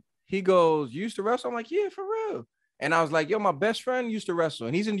he goes, you used to wrestle? I'm like, yeah, for real. And I was like, yo, my best friend used to wrestle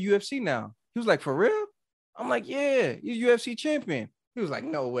and he's in the UFC now. He was like, for real? I'm like, yeah, he's UFC champion. He was like,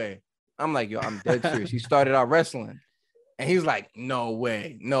 no way. I'm like, yo, I'm dead serious. He started out wrestling. And he's like, no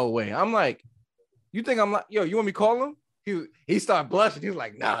way, no way. I'm like, you think I'm like, yo, you want me to call him? He started blushing. He was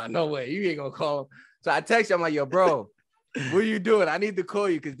like, nah, no way. You ain't gonna call him. So I text him, I'm like, yo, bro, what are you doing? I need to call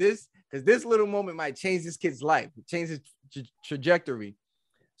you because this little moment might change this kid's life, change his trajectory.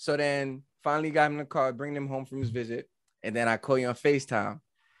 So then finally got him in the car, bring him home from his visit. And then I call you on FaceTime.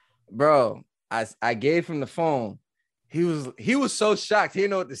 Bro, I gave him the phone. He was so shocked. He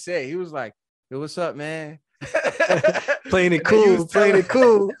didn't know what to say. He was like, yo, what's up, man? Playing it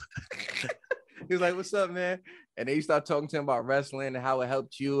cool. He was like, what's up, man? And then you start talking to him about wrestling and how it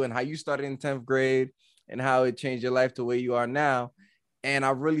helped you and how you started in 10th grade and how it changed your life to where you are now. And I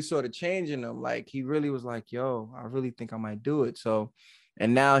really saw the change in him. Like, he really was like, yo, I really think I might do it. So,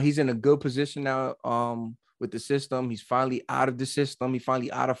 and now he's in a good position now with the system. He's finally out of the system. He's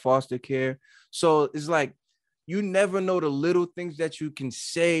finally out of foster care. So it's like, you never know the little things that you can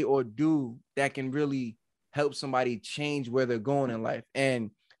say or do that can really help somebody change where they're going in life.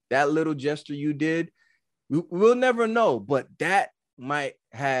 And that little gesture you did, we'll never know, but that might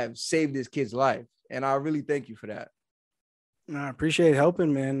have saved this kid's life. And I really thank you for that. I appreciate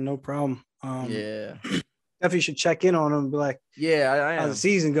helping, man. No problem. Yeah. Definitely should check in on him and be like, yeah, I am. How's the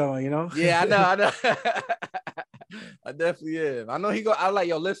season going, Yeah, I know. I definitely am. I know I like,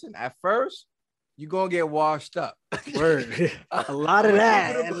 yo, listen, at first, you're going to get washed up. Word. A lot of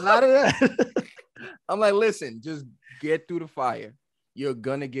that. I'm like, listen, just get through the fire. You're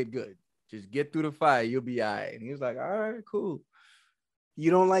going to get good. Just get through the fire. You'll be all right. And he was like, all right, cool. You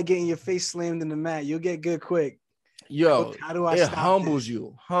don't like getting your face slammed in the mat. You'll get good quick. Yo, how do I it stop humbles this?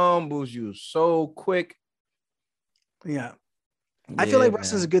 humbles you so quick. Yeah. I feel like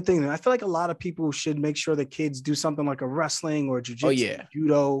wrestling is a good thing. I feel like a lot of people should make sure the kids do something like a wrestling or jiu-jitsu,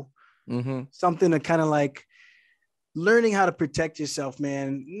 judo, something to kind of like learning how to protect yourself,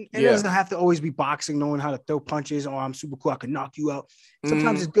 man. And it doesn't have to always be boxing, knowing how to throw punches. Oh, I'm super cool. I can knock you out.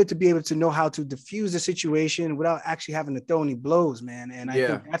 Sometimes it's good to be able to know how to diffuse the situation without actually having to throw any blows, man. And I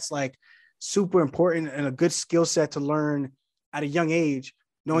think that's like super important and a good skill set to learn at a young age,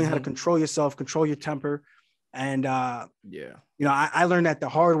 knowing how to control yourself, control your temper. And, I learned that the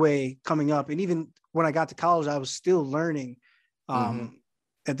hard way coming up. And even when I got to college, I was still learning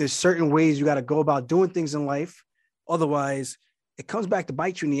that there's certain ways you got to go about doing things in life. Otherwise, it comes back to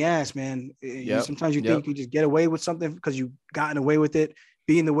bite you in the ass, man. Sometimes you think you just get away with something because you've gotten away with it,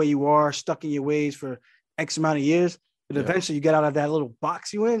 being the way you are, stuck in your ways for X amount of years. But eventually you get out of that little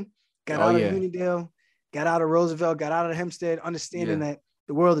box you in, got out of Uniondale, got out of Roosevelt, got out of Hempstead, understanding that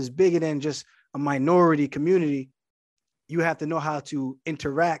the world is bigger than just a minority community. You have to know how to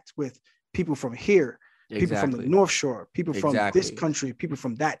interact with people from here. people from the North Shore, people from this country, people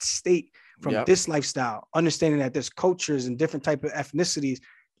from that state, from this lifestyle, understanding that there's cultures and different type of ethnicities,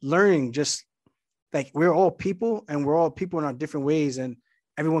 learning just like we're all people and we're all people in our different ways, and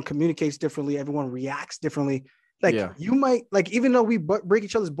everyone communicates differently, everyone reacts differently. Like you might, like, even though we break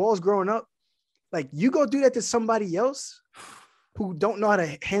each other's balls growing up, like you go do that to somebody else who don't know how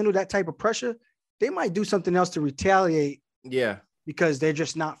to handle that type of pressure, they might do something else to retaliate. Yeah. Because they're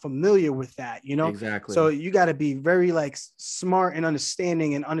just not familiar with that, you know? Exactly. So you got to be very like smart and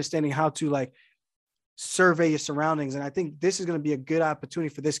understanding how to like survey your surroundings. And I think this is going to be a good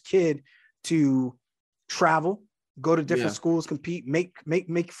opportunity for this kid to travel, go to different schools, compete,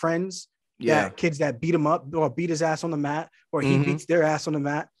 make friends. Yeah. Kids that beat him up or beat his ass on the mat, or he beats their ass on the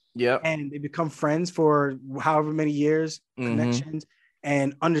mat. Yeah. And they become friends for however many years, connections,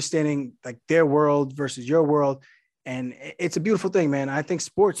 and understanding like their world versus your world. And it's a beautiful thing, man. I think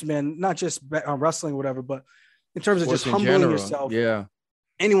sports, man, not just wrestling or whatever, but in terms sports of just humbling yourself. Yeah.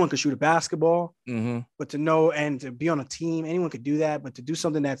 Anyone could shoot a basketball, but to know and to be on a team, anyone could do that. But to do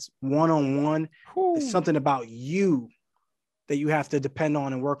something that's one-on-one, it's something about you that you have to depend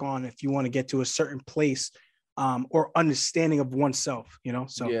on and work on if you want to get to a certain place or understanding of oneself, you know?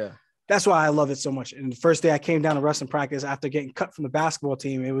 So that's why I love it so much. And the first day I came down to wrestling practice after getting cut from the basketball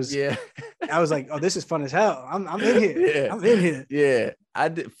team, it was, I was like, oh, this is fun as hell. I'm in here. I'm in here. Yeah.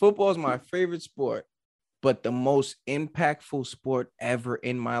 Football is my favorite sport, but the most impactful sport ever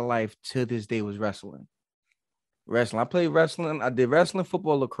in my life to this day was wrestling. I played wrestling. I did wrestling,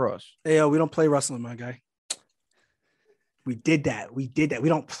 football, lacrosse. Hey, yo, we don't play wrestling, my guy. We did that. We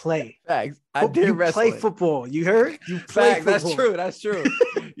don't play. Facts. I did you wrestling. Play football. You heard? You play Facts. football. That's true.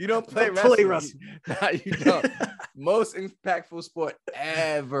 You don't play wrestling. Play wrestling. Nah, you don't. Most impactful sport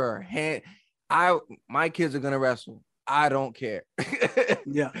ever. My kids are gonna wrestle. I don't care.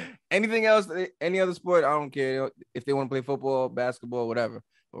 Yeah. Anything else? Any other sport? I don't care. If they want to play football, basketball, whatever.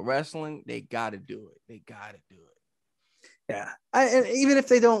 But wrestling, they gotta do it. Yeah. And even if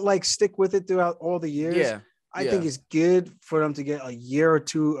they don't like stick with it throughout all the years, I think it's good for them to get a year or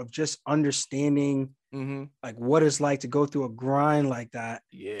two of just understanding like what it's like to go through a grind like that,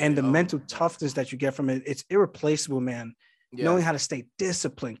 and the mental toughness that you get from it. It's irreplaceable, man. Knowing how to stay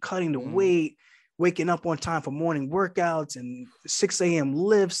disciplined, cutting the weight, waking up on time for morning workouts and 6 a.m.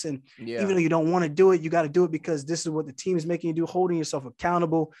 lifts. And even though you don't want to do it, you got to do it because this is what the team is making you do, holding yourself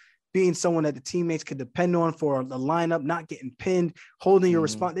accountable, being someone that the teammates could depend on for the lineup, not getting pinned, holding your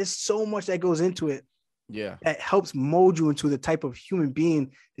response. There's so much that goes into it. Yeah, that helps mold you into the type of human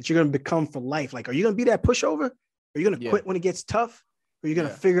being that you're going to become for life. Like, are you going to be that pushover? Are you going to quit when it gets tough? Or are you going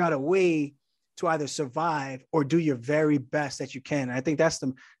to figure out a way to either survive or do your very best that you can? And I think that's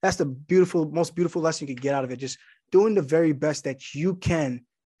the most beautiful lesson you could get out of it. Just doing the very best that you can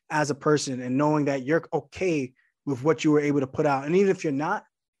as a person and knowing that you're okay with what you were able to put out. And even if you're not,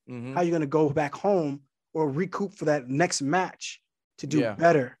 how are you going to go back home or recoup for that next match to do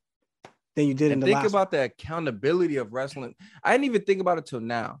better than you did in the last. Think about the accountability of wrestling. I didn't even think about it till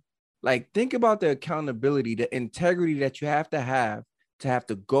now. Like, think about the accountability, the integrity that you have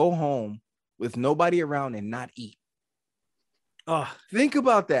to go home with nobody around and not eat. Oh, think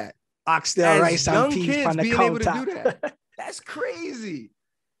about that. Oxtail rice on peas kids being able to do that. That's crazy.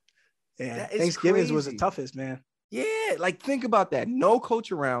 Yeah, Thanksgiving was the toughest, man. Yeah, like think about that. No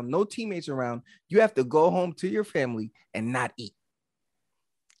coach around, no teammates around. You have to go home to your family and not eat.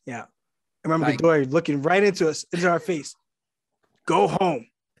 Yeah. I remember Dory looking right into our face. Go home.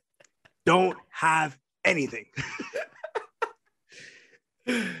 Don't have anything.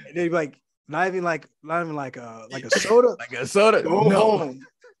 And they'd be like, not even like a soda. Like a soda. Go home.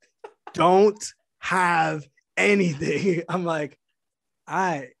 Don't have anything. I'm like, all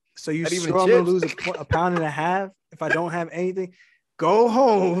right. So you sure I'm gonna lose a pound and a half if I don't have anything? Go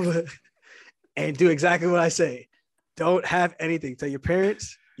home and do exactly what I say. Don't have anything. Tell your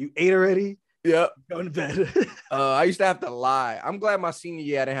parents you ate already. Yeah. Go to bed. I used to have to lie. I'm glad my senior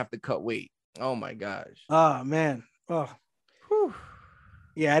year I didn't have to cut weight. Oh my gosh. Oh man. Oh. Whew.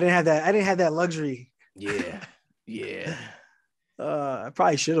 Yeah, I didn't have that luxury. Yeah. Yeah. I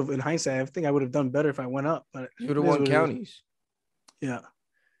probably should have in hindsight. I think I would have done better if I went up, but you would have won counties. Yeah.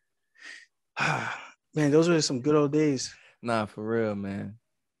 Man, those were some good old days. Nah, for real, man.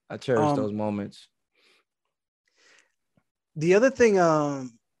 I cherish those moments. The other thing, I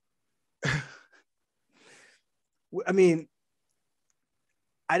mean,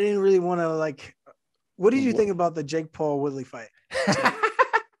 I didn't really want to like. What did you think about the Jake Paul Woodley fight?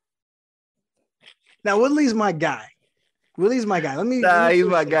 Now Woodley's my guy. He's my guy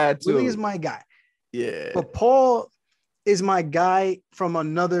too. Woodley's my guy. Yeah. But Paul, is my guy from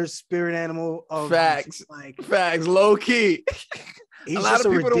another spirit animal of Facts. like Facts, low key. He's A lot just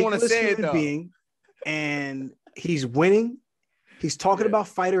of a people don't want to ridiculous say it human though. being, and he's winning. He's talking about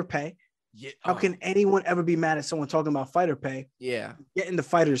fighter pay. Yeah. How can anyone ever be mad at someone talking about fighter pay? Yeah. Getting the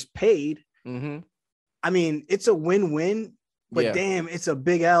fighters paid. Mm-hmm. I mean, it's a win-win, but damn, it's a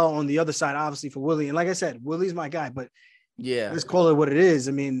big L on the other side, obviously, for Woodley. And like I said, Woodley's my guy, but let's call it what it is.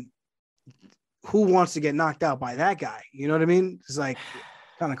 I mean, who wants to get knocked out by that guy? You know what I mean? It's like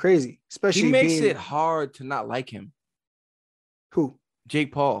kind of crazy, especially he makes it hard to not like him. Who?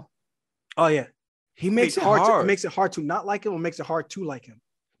 Jake Paul. Oh yeah, he makes it hard. It makes it hard to not like him, or makes it hard to like him.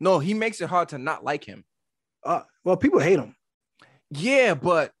 No, he makes it hard to not like him. Well, people hate him. Yeah,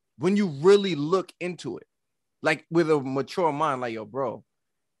 but when you really look into it, like with a mature mind, like, yo, bro,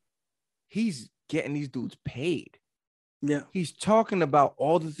 he's getting these dudes paid. Yeah. He's talking about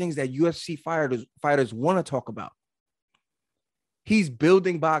all the things that UFC fighters want to talk about. He's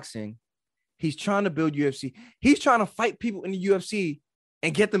building boxing. He's trying to build UFC. He's trying to fight people in the UFC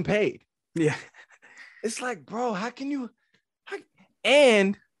and get them paid. Yeah. It's like, bro, how can you?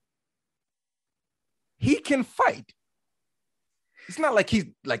 And he can fight. It's not like he's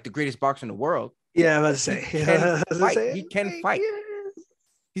like the greatest boxer in the world. Yeah, I was about to say. He can fight.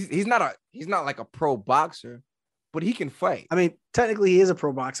 He's not like a pro boxer, but he can fight. I mean, technically, he is a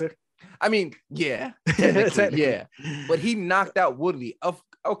pro boxer. I mean, yeah, technically, yeah. But he knocked out Woodley.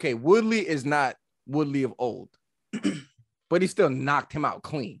 Okay, Woodley is not Woodley of old, but he still knocked him out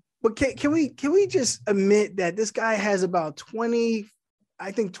clean. But can we just admit that this guy has about 20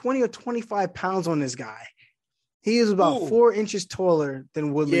 or 25 pounds on this guy? He is about 4 inches taller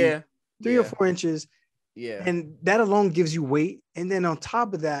than Woodley. Yeah. 3 or 4 inches. Yeah. And that alone gives you weight. And then on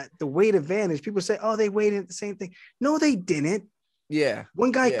top of that, the weight advantage, people say, oh, they weighed at the same thing. No, they didn't. Yeah.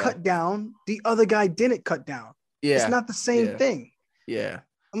 One guy cut down, the other guy didn't cut down. Yeah. It's not the same thing. Yeah.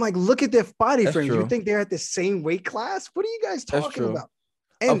 I'm like, look at their body That's frames. true. You think they're at the same weight class? What are you guys talking about?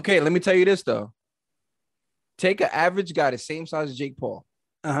 And okay, let me tell you this, though. Take an average guy the same size as Jake Paul.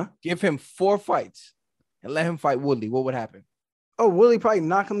 Give him 4 fights and let him fight Woodley. What would happen? Oh, Woodley probably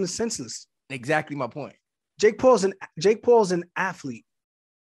knock him to senseless. Exactly my point. Jake Paul's an athlete.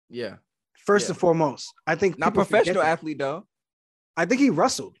 Yeah. First and foremost. I think not professional athlete, though. I think he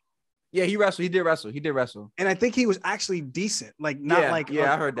wrestled. Yeah, he wrestled. He did wrestle. And I think he was actually decent. Like, not I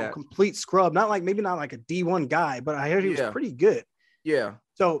heard that. A complete scrub. Maybe not like a D1 guy, but I heard he was pretty good. Yeah.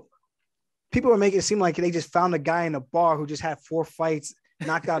 So people are making it seem like they just found a guy in a bar who just had 4 fights,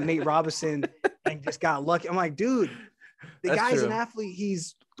 knocked out Nate Robinson, and just got lucky. I'm like, dude, the guy's an athlete.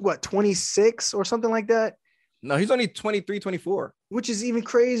 He's 26 or something like that? No, he's only 23, 24. Which is even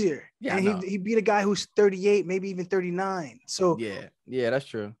crazier. Yeah. And he beat a guy who's 38, maybe even 39. So yeah, that's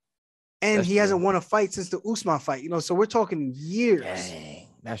true. And he hasn't won a fight since the Usman fight, so we're talking years. Dang,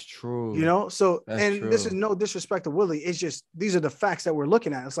 that's true. So that's and true. This is no disrespect to Woodley. It's just these are the facts that we're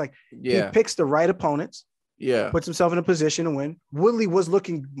looking at. It's like he picks the right opponents, puts himself in a position to win. Woodley was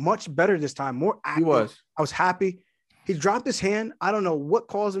looking much better this time, more active. He was. I was happy. He dropped his hand. I don't know what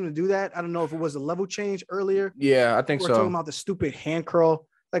caused him to do that. I don't know if it was a level change earlier. Yeah, I think so. We're talking about the stupid hand curl.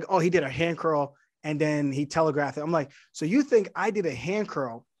 Like, oh, he did a hand curl and then he telegraphed it. I'm like, so you think I did a hand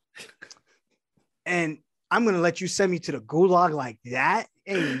curl and I'm going to let you send me to the gulag like that?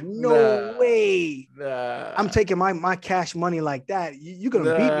 Ain't no way. I'm taking my cash money like that. You're going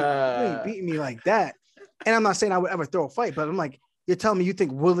to beat me. You ain't beating me like that. And I'm not saying I would ever throw a fight, but I'm like, you're telling me you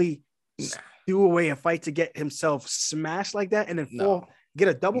think Woodley threw away a fight to get himself smashed like that and then get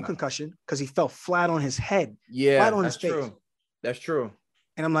a double concussion because he fell flat on his head. Yeah, flat on his face. True. That's true.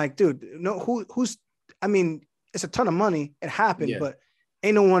 And I'm like, dude, no, who's, I mean, it's a ton of money. It happened, but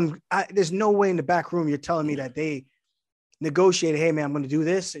ain't no one, there's no way in the back room you're telling me that they negotiated, hey man, I'm going to do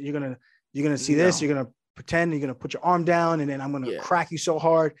this. And you're going to see this. You're going to pretend you're going to put your arm down and then I'm going to crack you so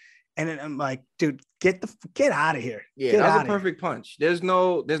hard. And then I'm like, dude, get out of here. Yeah, that was a perfect punch. There's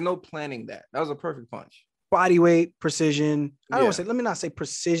no planning that. That was a perfect punch. Body weight, precision. I don't want to say, let me not say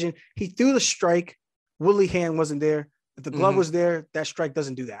precision. He threw the strike. Woodley hand wasn't there. If the glove was there, that strike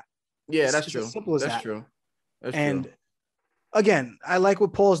doesn't do that. Yeah, that's true. As simple as that's that. True. That's and true. Again, I like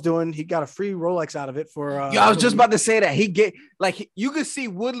what Paul's doing. He got a free Rolex out of it for. I was just about to say that you could see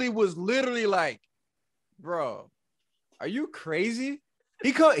Woodley was literally like, bro, are you crazy?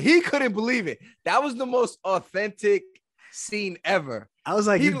 He couldn't believe it. That was the most authentic scene ever. I was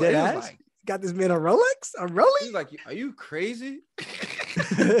like, you dead ass? Like, got this man a Rolex? A Rolex? He's like, are you crazy?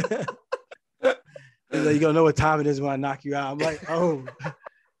 He's like, you gonna know what time it is when I knock you out. I'm like, oh,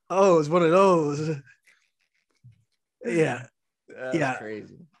 it's one of those. Yeah. That's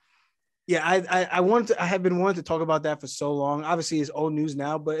crazy. Yeah, I have been wanting to talk about that for so long. Obviously, it's old news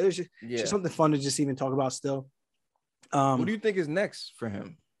now, but it was just something fun to just even talk about still. What do you think is next for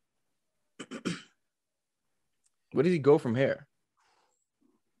him? Where does he go from here?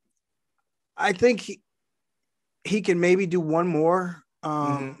 I think he can maybe do one more,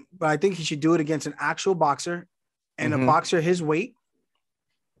 but I think he should do it against an actual boxer and a boxer his weight.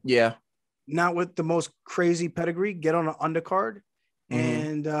 Yeah. Not with the most crazy pedigree. Get on an undercard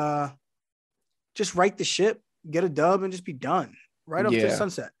and just right the ship, get a dub, and just be done right up to the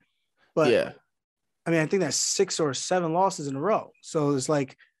sunset. But I mean, I think that's 6 or 7 losses in a row. So it's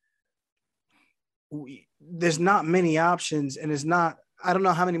like there's not many options, and it's not. I don't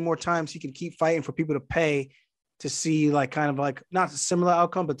know how many more times he can keep fighting for people to pay to see like kind of like not a similar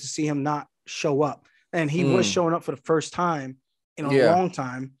outcome, but to see him not show up. And he was showing up for the first time in a long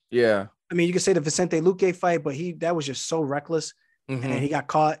time. Yeah. I mean, you could say the Vicente Luque fight, but that was just so reckless. And he got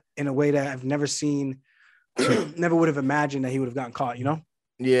caught in a way that I've never seen, never would have imagined that he would have gotten caught, you know?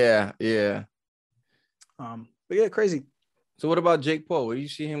 Yeah, yeah. But yeah, crazy. So what about Jake Paul? Where do you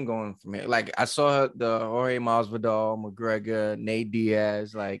see him going from here? Like I saw the Jorge Masvidal, McGregor, Nate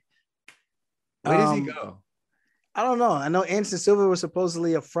Diaz. Like, where does he go? I don't know. I know Anderson Silva was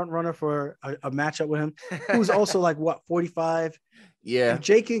supposedly a front runner for a matchup with him, who's also like what 45. Yeah.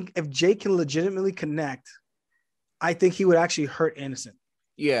 If Jake can legitimately connect, I think he would actually hurt Anderson.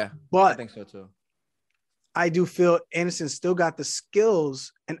 Yeah, but I think so too. I do feel Anderson still got the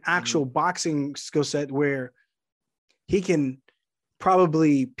skills and actual boxing skill set where he can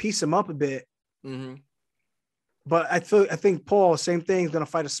probably piece him up a bit. But I think Paul, same thing. He's going to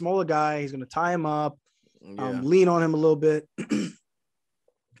fight a smaller guy. He's going to tie him up, lean on him a little bit.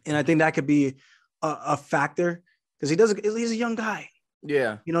 And I think that could be a factor because he's a young guy.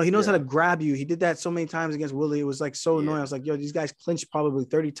 Yeah. You know, he knows how to grab you. He did that so many times against Woodley. It was like so annoying. I was like, yo, these guys clinched probably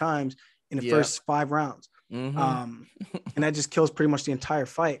 30 times in the first 5 rounds. And that just kills pretty much the entire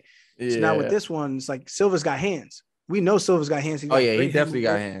fight. So now with this one, it's like Silva's got hands. We know Silva's got hands. He definitely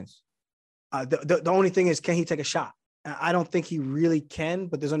got hands. The only thing is, can he take a shot? I don't think he really can,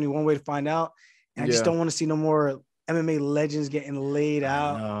 but there's only one way to find out. And I just don't want to see no more MMA legends getting laid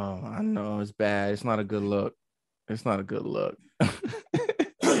out. I know. It's bad. It's not a good look. It's not a good look.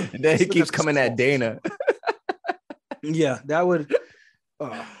 And then he keeps coming at Dana. Yeah, that would.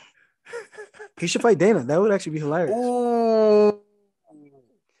 He should fight Dana. That would actually be hilarious. Ooh.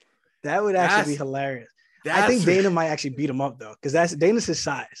 That would actually be hilarious. I think Dana might actually beat him up though, because Dana's his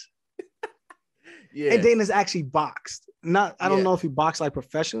size. Yeah, and Dana's actually boxed. I don't know if he boxed like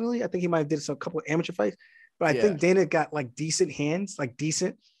professionally. I think he might have did a couple of amateur fights, but I think Dana got like decent hands, like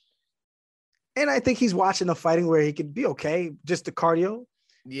decent. And I think he's watching a fighting where he could be okay, just the cardio.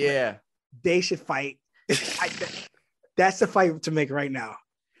 Yeah, they should fight. That's the fight to make right now.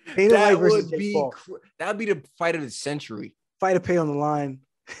 That would be the fight of the century. Fight to pay on the line.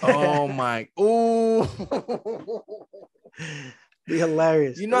 Oh my! Oh, be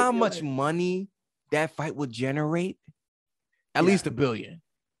hilarious. You know how much money that fight would generate? At least $1 billion.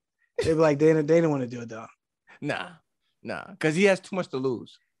 They'd be like, Dana want to do it though. Nah, because he has too much to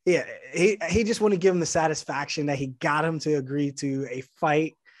lose. Yeah, he just want to give him the satisfaction that he got him to agree to a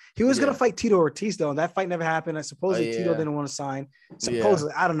fight. He was gonna fight Tito Ortiz though. That fight never happened. I suppose Tito didn't want to sign.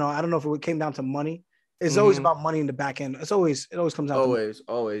 Supposedly, I don't know. I don't know if it came down to money. It's always about money in the back end. It always comes down to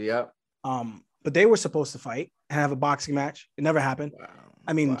always, yeah. But they were supposed to fight and have a boxing match. It never happened. Wow.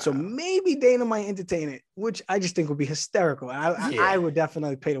 I mean, so maybe Dana might entertain it, which I just think would be hysterical. I would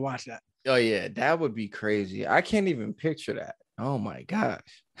definitely pay to watch that. Oh yeah, that would be crazy. I can't even picture that. Oh my gosh.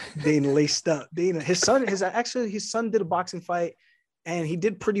 Dana laced up. His son did a boxing fight and he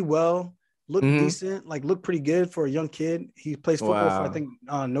did pretty well. Looked decent, looked pretty good for a young kid. He plays football for I think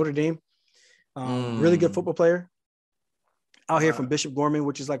Notre Dame. Really good football player out here from Bishop Gorman,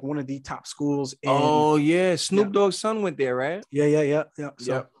 which is like one of the top schools. Snoop Dogg's son went there, right? Yeah.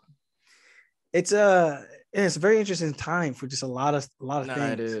 So it's a very interesting time for just a lot of things.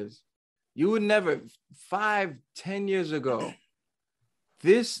 It is. You would never 5-10 years ago.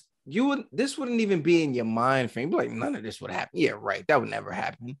 This wouldn't even be in your mind frame. You'd be like, none of this would happen. Yeah, right. That would never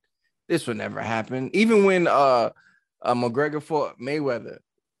happen. This would never happen. Even when McGregor fought Mayweather.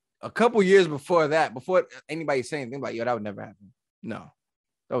 A couple years before that, before anybody saying anything like, yo, that would never happen. No,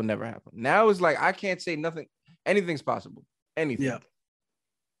 that would never happen. Now it's like, I can't say nothing. Anything's possible. Anything. Yeah.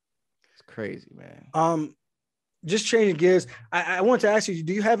 It's crazy, man. Just changing gears. I wanted to ask you,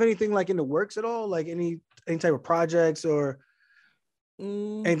 do you have anything like in the works at all? Like any type of projects or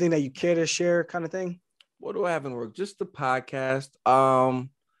anything that you care to share kind of thing? What do I have in work? Just the podcast.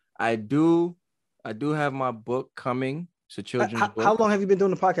 I do have my book coming. It's a children's book. How long have you been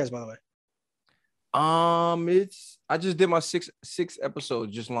doing the podcast, by the way? I just did my six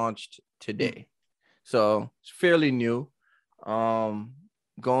episode, just launched today, so it's fairly new.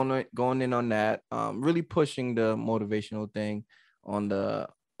 Going in on that. Really pushing the motivational thing on the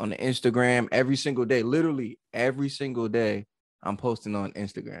Instagram every single day. Literally every single day, I'm posting on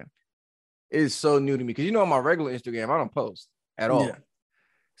Instagram. It is so new to me because on my regular Instagram, I don't post at all. Yeah.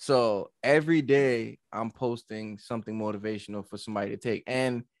 So every day I'm posting something motivational for somebody to take.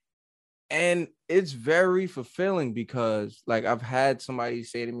 And it's very fulfilling because like I've had somebody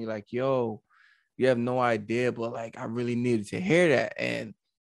say to me like, yo, you have no idea, but like I really needed to hear that. And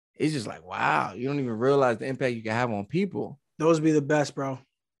it's just like, wow, you don't even realize the impact you can have on people. Those be the best, bro.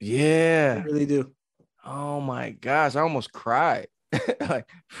 Yeah. They really do. Oh my gosh, I almost cried. Like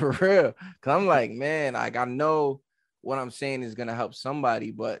for real. Cause I'm like, man, like I know what I'm saying is gonna help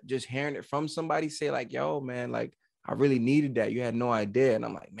somebody, but just hearing it from somebody say like, yo, man, like I really needed that. You had no idea. And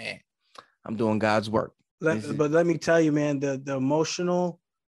I'm like, man, I'm doing God's work. But let me tell you, man, the emotional,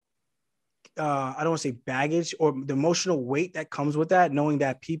 I don't want to say baggage or the emotional weight that comes with that, knowing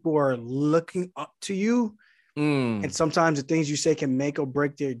that people are looking up to you, and sometimes the things you say can make or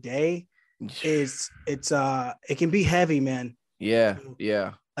break their day. It can be heavy, man. Yeah.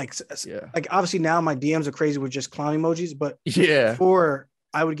 Like obviously now my DMs are crazy with just clown emojis, but yeah, before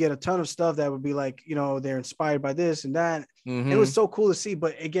I would get a ton of stuff that would be like, they're inspired by this and that. And it was so cool to see,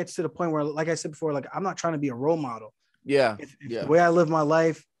 but it gets to the point where, like I said before, like I'm not trying to be a role model. Yeah. If the way I live my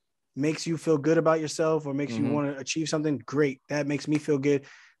life makes you feel good about yourself or makes you want to achieve something, great. That makes me feel good.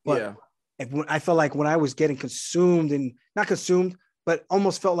 But I felt like when I was getting consumed and not consumed, but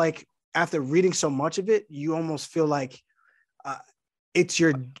almost felt like after reading so much of it, you almost feel like it's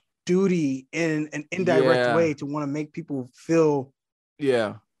your duty in an indirect way to want to make people feel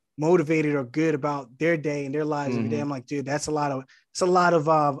motivated or good about their day and their lives every day. I'm like, dude, it's a lot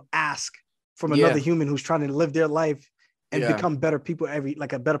of ask from another human who's trying to live their life and become better people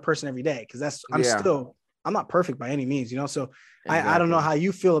a better person every day. Cause I'm not perfect by any means, so I don't know how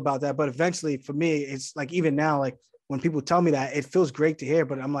you feel about that, but eventually for me, it's like, even now, like when people tell me that, it feels great to hear,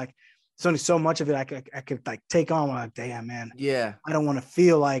 but I'm like, there's only so much of it I could like take on. Like, damn, man. Yeah. I don't want to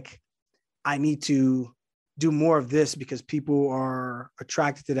feel like I need to do more of this because people are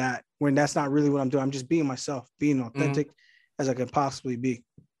attracted to that, when that's not really what I'm doing. I'm just being myself, being authentic as I can possibly be.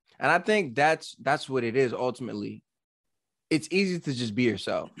 And I think that's what it is ultimately. It's easy to just be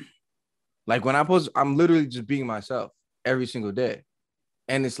yourself. Like when I post, I'm literally just being myself every single day.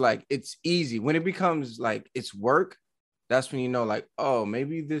 And it's like, it's easy. When it becomes like it's work, that's when you know, like, oh,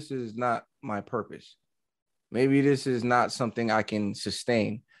 maybe this is not my purpose. Maybe this is not something I can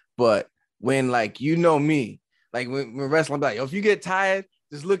sustain. But when, like, me, like when wrestling, I'm like, yo, if you get tired,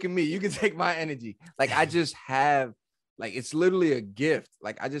 just look at me. You can take my energy. Like, I just have, like, it's literally a gift.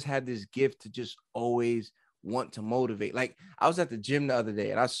 Like, I just have this gift to just always want to motivate. Like, I was at the gym the other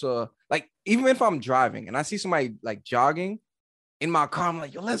day and I saw, like, even if I'm driving and I see somebody like jogging in my car, I'm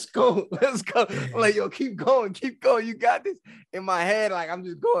like, yo, let's go. I'm like, yo, keep going. You got this. In my head, like, I'm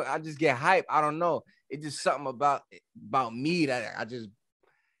just going. I just get hype. I don't know. It's just something about me that I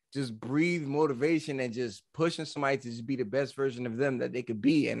just breathe motivation and just pushing somebody to just be the best version of them that they could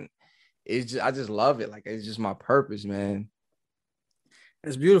be. And I just love it. Like, it's just my purpose, man.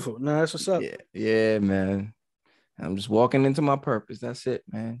 It's beautiful. No, that's what's up. Yeah, man. I'm just walking into my purpose. That's it,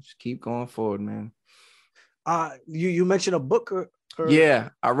 man. Just keep going forward, man. You mentioned a book or... Yeah,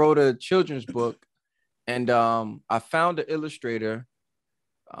 I wrote a children's book, and I found an illustrator,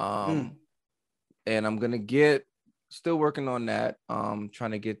 and I'm gonna still working on that,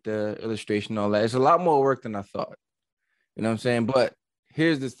 trying to get the illustration, all that. It's a lot more work than I thought, you know what I'm saying? But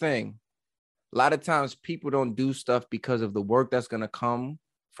here's the thing: a lot of times people don't do stuff because of the work that's gonna come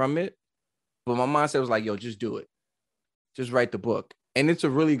from it. But my mindset was like, yo, just do it, just write the book, and it's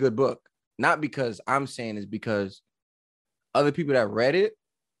a really good book. Not because I'm saying, it's because other people that read it,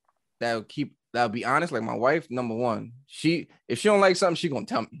 that'll be honest. Like my wife, number one, if she don't like something, she gonna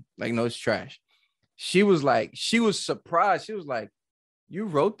tell me, like, no, it's trash. She was surprised. She was like, you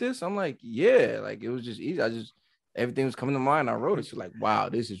wrote this? I'm like, yeah, like it was just easy. Everything was coming to mind. I wrote it. She's like, wow,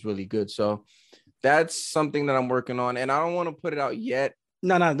 this is really good. So that's something that I'm working on, and I don't want to put it out yet.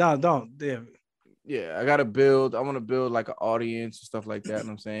 No, don't. Yeah, I want to build like an audience and stuff like that. You know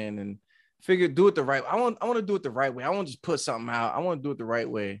what I'm saying? And do it the right way. I want to do it the right way. I want to just put something out. I want to do it the right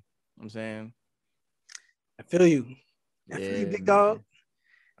way. You know what I'm saying? I feel you. I feel you, big dog.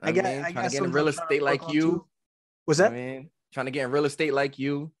 I got trying to get in real estate like you. What's that? Trying to get in real estate like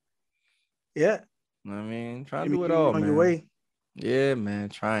you. Yeah. Trying to do it all, man. Your way. Yeah, man.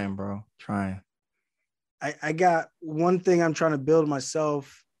 Trying, bro. Trying. I got one thing I'm trying to build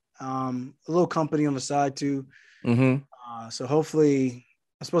myself. a little company on the side too. So hopefully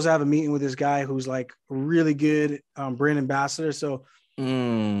I'm supposed to have a meeting with this guy who's like a really good brand ambassador. So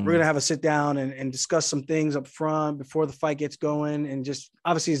we're going to have a sit down and discuss some things up front before the fight gets going. And just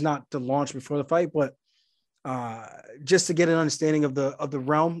obviously it's not to launch before the fight, but just to get an understanding of the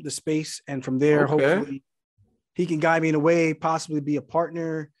realm, the space. And from there, hopefully he can guide me in a way, possibly be a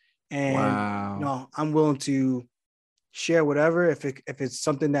partner. And, I'm willing to share whatever, if it's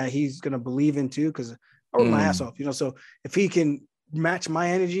something that he's going to believe in too, because I work my ass off, so if he can match my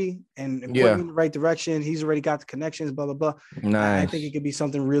energy and point me in the right direction, he's already got the connections, blah, blah, blah. Nice. I think it could be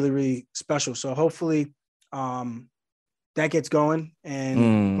something really, really special. So hopefully that gets going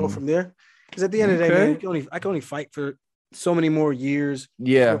and go from there. Because at the end of the day, man, I can only fight for so many more years.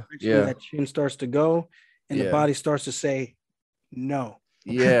 Before that chin starts to go and the body starts to say no.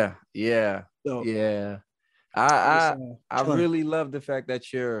 I Chilling. really love the fact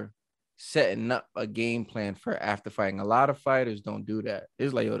that you're setting up a game plan for after fighting. A lot of fighters don't do that.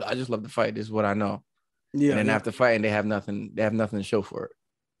 It's like, I just love to fight. This is what I know. Yeah. And then after fighting, they have nothing to show for it.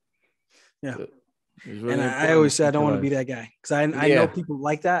 Yeah. So really, and I always say I don't want to be that guy, because I know people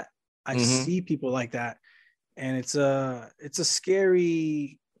like that. I see people like that, and it's a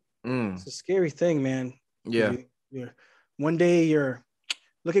scary thing, man. Yeah. One day you're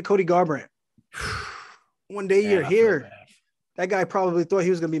look at Cody Garbrandt. One day you're here. That guy probably thought he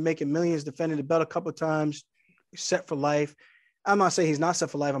was going to be making millions, defending the belt a couple of times, set for life. I'm not saying he's not set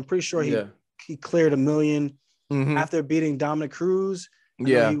for life. I'm pretty sure he cleared $1 million after beating Dominic Cruz. I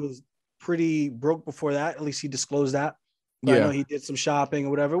know he was pretty broke before that. At least he disclosed that. But I know he did some shopping or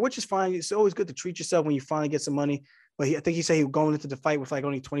whatever, which is fine. It's always good to treat yourself when you finally get some money. But I think he said he was going into the fight with like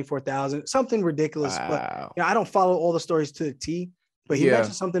only 24,000, something ridiculous. Wow. But I don't follow all the stories to the T. But he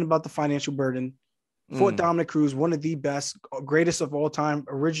mentioned something about the financial burden. Fought Dominic Cruz, one of the best, greatest of all time,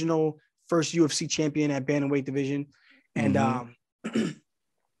 original first UFC champion at bantamweight division. And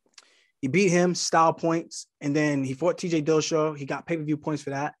he beat him, style points. And then he fought TJ Dillashaw. He got pay-per-view points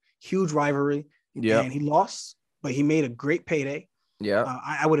for that. Huge rivalry. Yeah. And he lost, but he made a great payday. Yeah.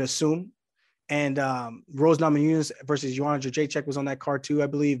 I would assume. And Rose Namajunas versus Joanna Jacek was on that card too, I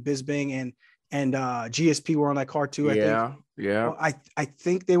believe. Bisbing and GSP were on that card too, I think. Yeah. Well, I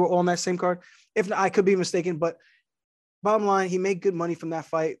think they were all on that same card. If not, I could be mistaken, but bottom line, he made good money from that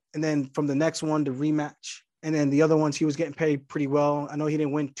fight. And then from the next one, the rematch. And then the other ones, he was getting paid pretty well. I know he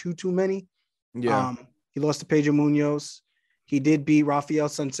didn't win too many. Yeah. He lost to Pedro Munoz. He did beat Rafael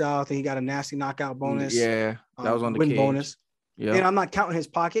Sunsao. I think he got a nasty knockout bonus. Yeah, that was on the win cage. Bonus. Yeah. And I'm not counting his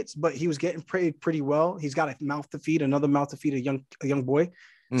pockets, but he was getting paid pretty well. He's got another mouth to feed, a young boy.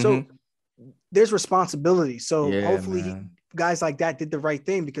 So there's responsibility. So hopefully guys like that did the right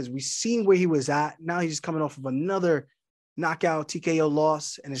thing, because we've seen where he was at. Now he's just coming off of another knockout TKO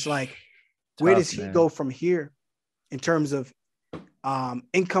loss. And it's like, where does he go from here in terms of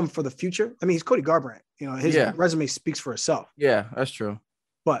income for the future? I mean, he's Cody Garbrandt. His resume speaks for itself. Yeah, that's true.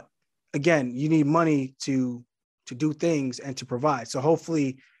 But again, you need money to do things and to provide. So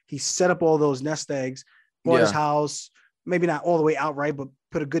hopefully he set up all those nest eggs, bought his house, maybe not all the way outright, but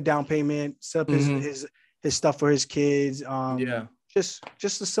put a good down payment, set up his stuff for his kids. Just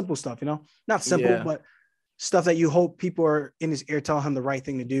the simple stuff, not simple, but stuff that you hope people are in his ear telling him the right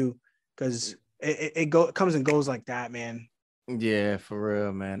thing to do, because it comes and goes like that, man. Yeah, for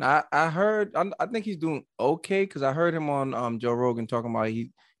real, man. I heard, I think he's doing okay, because I heard him on Joe Rogan talking about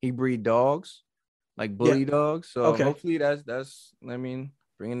he breed dogs, like bully dogs. So hopefully that's I mean,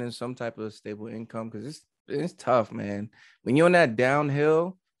 bringing in some type of stable income, because it's tough, man. When you're on that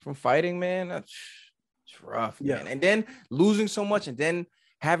downhill from fighting, man, that's rough, man. And then losing so much, and then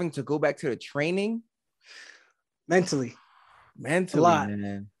having to go back to the training mentally, a lot,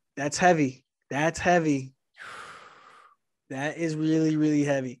 man. That's heavy. That is really, really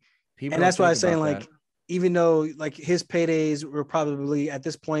heavy. And that's why I'm saying, like, even though like his paydays were probably at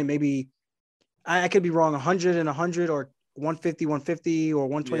this point, maybe I could be wrong, 100 and 100, or 150 or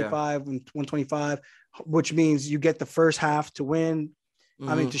 125 and 125, which means you get the first half to win.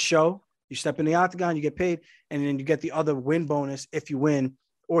 I mean, to show you step in the octagon, you get paid, and then you get the other win bonus if you win,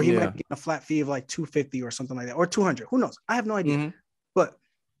 or he might get a flat fee of like 250 or something like that, or 200. Who knows? I have no idea. But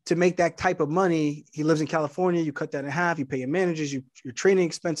to make that type of money, he lives in California. You cut that in half. You pay your managers, your training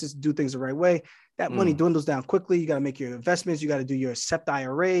expenses, do things the right way. That money dwindles down quickly. You got to make your investments. You got to do your SEP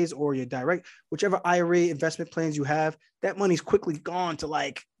IRAs or your direct, whichever IRA investment plans you have. That money's quickly gone to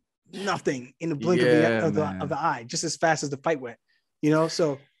like nothing in the blink of the eye, just as fast as the fight went.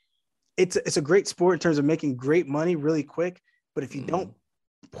 So it's a great sport in terms of making great money really quick. But if you don't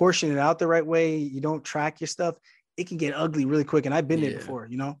portion it out the right way, you don't track your stuff, it can get ugly really quick. And I've been there before,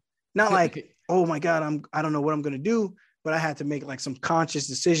 Not like, oh my God, I don't know what I'm gonna do, but I had to make like some conscious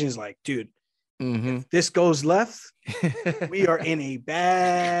decisions. Like, dude, if this goes left, we are in a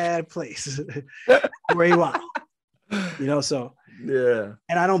bad place for a while. You know, so yeah.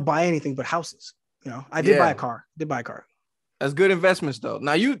 And I don't buy anything but houses. You know, I did buy a car. That's good investments though.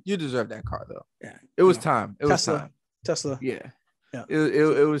 Now you deserve that car though. Yeah. It was time. It was Tesla. time. Tesla. Yeah. Yeah.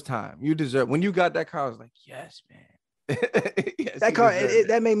 It was time. You deserve when you got that car, I was like, yes, man. Yes, that car,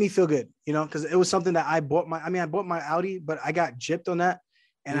 that made me feel good, you know, because it was something that I bought my Audi, but I got gypped on that.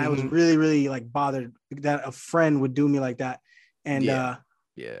 And I was really, really like bothered that a friend would do me like that. And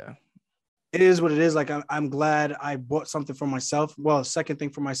it is what it is. Like, I'm glad I bought something for myself. Well, a second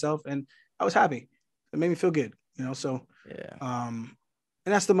thing for myself. And I was happy. It made me feel good, you know? So, and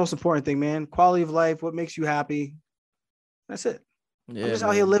that's the most important thing, man. Quality of life, what makes you happy. That's it. Yeah, I'm just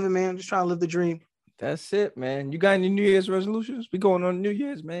out here living, man. Just trying to live the dream. That's it, man. You got any New Year's resolutions? We going on New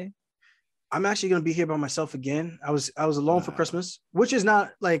Year's, man. I'm actually going to be here by myself again. I was alone for Christmas, which is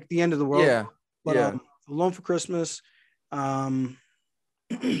not like the end of the world. Yeah. But alone for Christmas.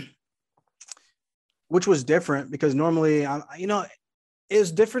 Which was different because normally it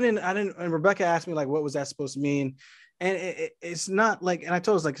was different. And Rebecca asked me like, what was that supposed to mean? And it's not like, and I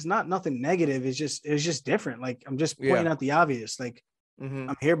told her like, it's not nothing negative. It's just different. Like, I'm just pointing out the obvious. Like,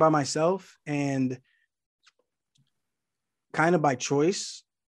 I'm here by myself and kind of by choice.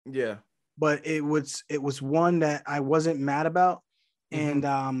 Yeah. But it was one that I wasn't mad about. And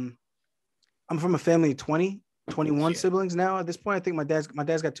I'm from a family of 21 siblings now. At this point, I think my dad's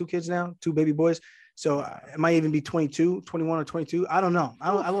got 2 kids now, 2 baby boys. So it might even be 22, 21 or 22. I don't know.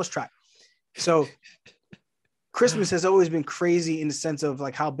 I lost track. So Christmas has always been crazy in the sense of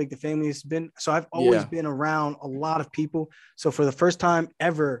like how big the family has been. So I've always been around a lot of people. So for the first time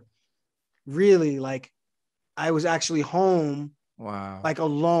ever, really, like, I was actually home, like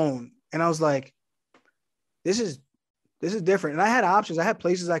alone. And I was like, this is different. And I had options. I had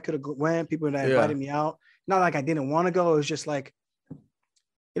places I could have went, people that invited me out. Not like I didn't want to go. It was just like,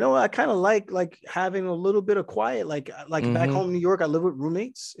 you know, I kind of like having a little bit of quiet. Like back home in New York, I live with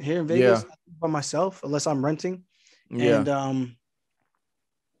roommates. Here in Vegas, I live by myself, unless I'm renting. And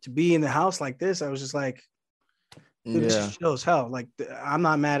to be in the house like this, I was just like, dude, this is chill as hell. Like, I'm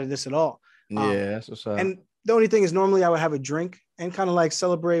not mad at this at all. That's what's up. And the only thing is normally I would have a drink and kind of like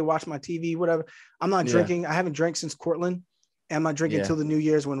celebrate, watch my TV, whatever. I'm not drinking. I haven't drank since Cortland. And I'm not drinking until the New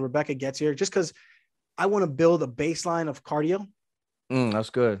Year's when Rebecca gets here, just because I want to build a baseline of cardio. That's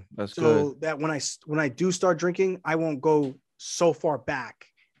good. So that when I do start drinking, I won't go so far back.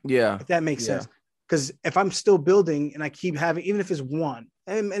 Yeah. If that makes sense. Because if I'm still building and I keep having, even if it's one,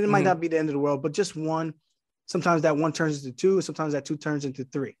 and it might not be the end of the world, but just one, sometimes that one turns into 2, sometimes that 2 turns into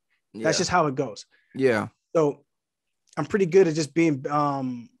 3. Yeah. That's just how it goes. Yeah. So I'm pretty good at just being,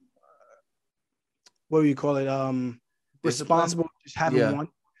 what do you call it? Responsible, just having one.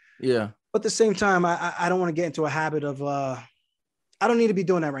 Yeah. But at the same time, I don't want to get into a habit of, I don't need to be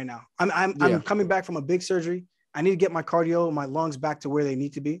doing that right now. I'm coming back from a big surgery. I need to get my cardio, my lungs back to where they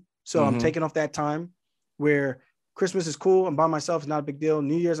need to be. So I'm taking off that time where Christmas is cool. I'm by myself. It's not a big deal.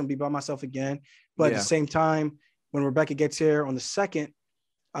 New Year's, I'm be by myself again. But at the same time, when Rebecca gets here on the 2nd,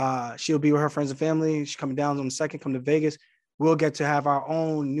 she'll be with her friends and family. She's coming down on the 2nd, come to Vegas. We'll get to have our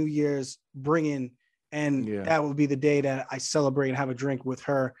own New Year's bring-in. And that will be the day that I celebrate and have a drink with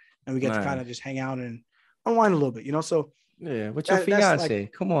her. And we get to kind of just hang out and unwind a little bit, you know? So with your fiance.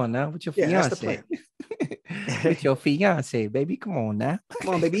 Like, come on now. With your fiance. That's the plan. With your fiance, baby. Come on now.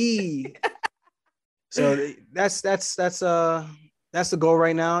 Come on, baby. So that's the goal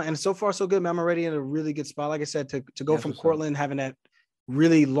right now. And so far, so good, man. I'm already in a really good spot. Like I said, to go from Cortland, having that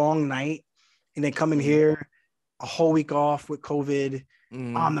really long night, and then coming here a whole week off with COVID,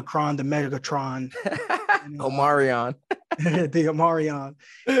 Omicron, the Megatron, Omarion. The Omarion.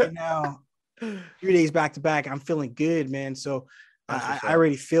 And now 3 days back to back, I'm feeling good, man. So I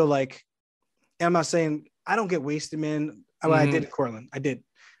already feel like, and I'm not saying I don't get wasted, man. I did in Cortland. I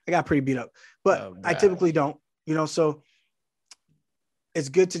got pretty beat up, but I typically don't, you know, so it's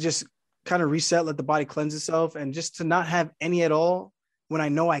good to just kind of reset, let the body cleanse itself, and just to not have any at all when I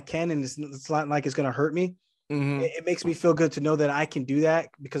know I can, and it's not like it's going to hurt me. It makes me feel good to know that I can do that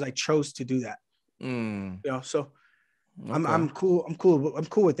because I chose to do that. You know, so I'm cool. I'm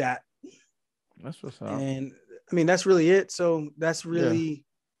cool with that. That's what's up. And I mean, that's really it. So that's really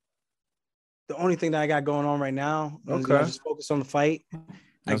the only thing that I got going on right now. Okay. Just focus on the fight.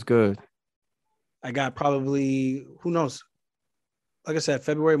 That's good. I got probably, who knows? Like I said,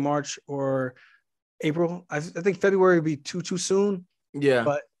 February, March, or April. I think February would be too soon. Yeah.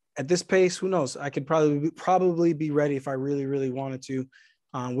 But at this pace, who knows? I could probably be ready if I really, really wanted to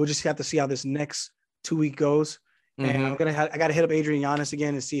We'll just have to see how this next 2 week goes. And I got to hit up Adrian Giannis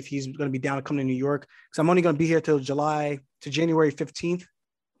again and see if he's going to be down to come to New York, because I'm only going to be here till January 15th,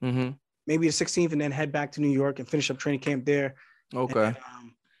 maybe the 16th, and then head back to New York and finish up training camp there. Okay.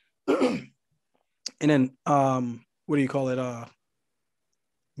 And then what do you call it?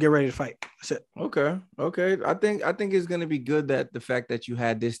 Get ready to fight. That's it. Okay. I think it's gonna be good that the fact that you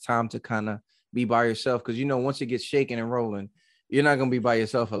had this time to kind of be by yourself, because once it gets shaking and rolling, you're not gonna be by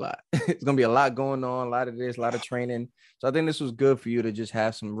yourself a lot. It's gonna be a lot going on, a lot of this, a lot of training. So I think this was good for you to just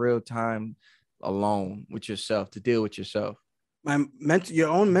have some real time alone with yourself to deal with yourself. Your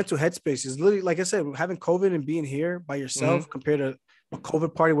own mental headspace is literally, like I said, having COVID and being here by yourself compared to a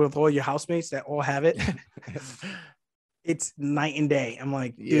COVID party with all your housemates that all have it. It's night and day. I'm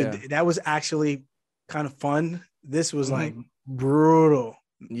like, dude, that was actually kind of fun. This was like brutal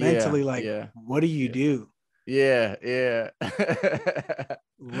mentally. Like, what do you do? Yeah.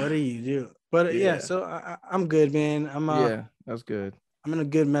 What do you do? But so I'm good, man. That's good. I'm in a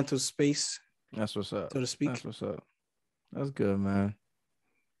good mental space. That's what's up, so to speak. That's what's up. That's good, man.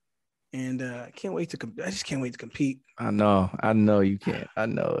 And I can't wait to I just can't wait to compete. I know you can't. I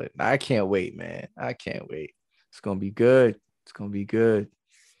know it. I can't wait, man. I can't wait. It's gonna be good. It's gonna be good.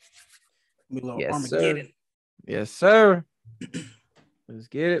 Yes, Armageddon. Sir. Yes, sir. Let's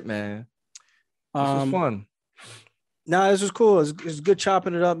get it, man. This was fun. Nah, this was cool. It's good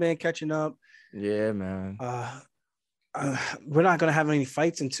chopping it up, man. Catching up. Yeah, man. We're not gonna have any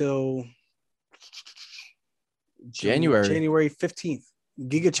fights until January 15th.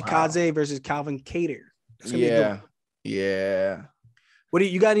 Giga Chikadze versus Calvin Kattar. Yeah. What do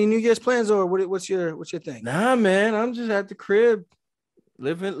you got? Any New Year's plans, or what's your thing? Nah, man. I'm just at the crib,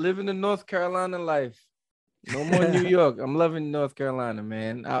 living the North Carolina life. No more New York. I'm loving North Carolina,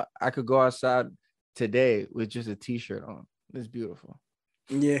 man. I could go outside today with just a t-shirt on. It's beautiful.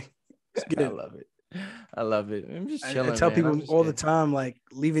 Yeah, it's good. I love it. I'm just chilling. I tell people all the time, like,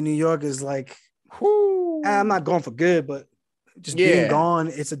 leaving New York is like, I'm not going for good, but just being gone,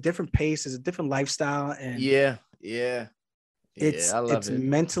 it's a different pace, it's a different lifestyle, and it's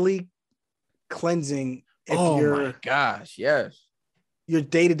mentally cleansing. My gosh, yes. Your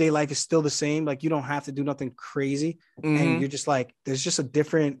day-to-day life is still the same. Like, you don't have to do nothing crazy, and you're just like, there's just a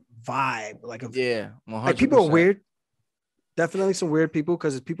different vibe. Like, 100%. Like, people are weird. Definitely some weird people,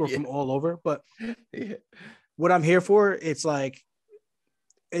 because people are from all over. But what I'm here for, it's like,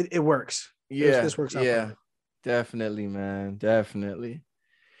 it works. This works out. Yeah, definitely, man. Definitely.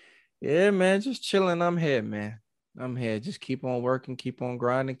 Yeah, man. Just chilling. I'm here, man. I'm here. Just keep on working, keep on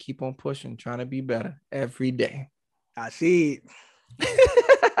grinding, keep on pushing, trying to be better every day. I see it.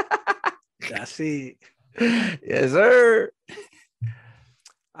 I see it. Yes, sir.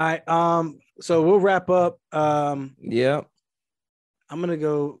 All right. So we'll wrap up. Yep. I'm gonna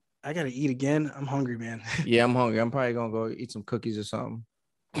go. I gotta eat again. I'm hungry, man. Yeah, I'm hungry. I'm probably gonna go eat some cookies or something.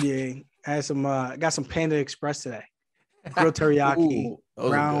 Yeah. I had some got some Panda Express today. Grilled teriyaki,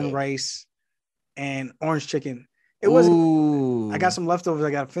 brown rice, and orange chicken. It wasn't. I got some leftovers.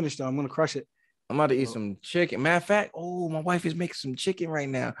 I gotta finish though. I'm gonna crush it. I'm about to eat some chicken. Matter of fact, my wife is making some chicken right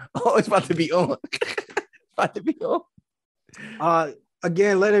now. Oh, it's about to be on.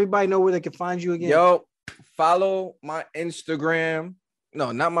 Again, let everybody know where they can find you again. Yo, follow my Instagram.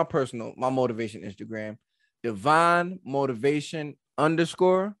 No, not my personal, my motivation Instagram. Divine Motivation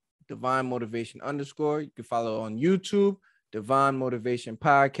 _. Divine Motivation _. You can follow on YouTube, Divine Motivation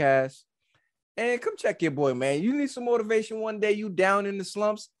Podcast. And come check your boy, man. You need some motivation one day, you down in the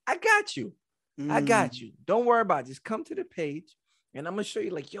slumps. I got you. I got you. Don't worry about it. Just come to the page and I'm going to show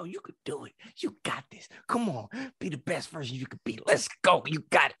you, like, yo, you could do it. You got this. Come on. Be the best version you could be. Let's go. You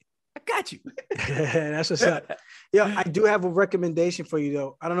got it. I got you. That's what's up. Yeah, I do have a recommendation for you,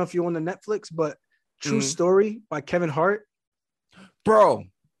 though. I don't know if you're on the Netflix, but True Story by Kevin Hart. Bro,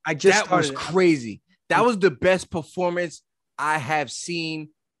 that was crazy. That was the best performance I have seen.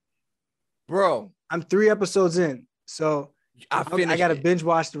 Bro, I'm 3 episodes in, so I got to binge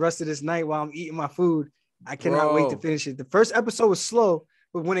watch the rest of this night while I'm eating my food. I cannot wait to finish it. The first episode was slow,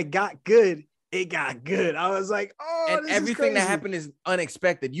 but when it got good, it got good. I was like, and everything that happened is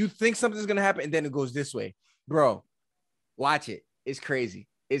unexpected. You think something's going to happen, and then it goes this way. Bro, watch it. It's crazy.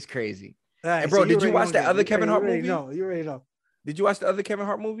 It's crazy. Right, and bro, did you watch that other Kevin Hart movie? No, you already know. Did you watch the other Kevin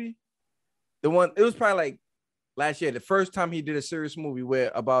Hart movie? The one, it was probably like last year, the first time he did a serious movie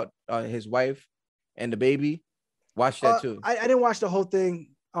about his wife and the baby. Watch that too. I didn't watch the whole thing.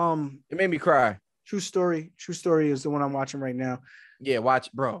 It made me cry. True Story is the one I'm watching right now. Yeah,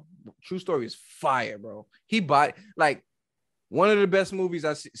 watch, bro. True Story is fire, bro. He bought like one of the best movies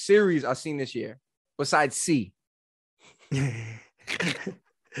series I've seen this year, besides C.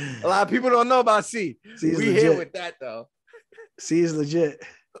 A lot of people don't know about C. C is we legit. here with that though. C is legit.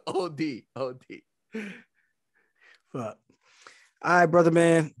 OD. Fuck. All right, brother,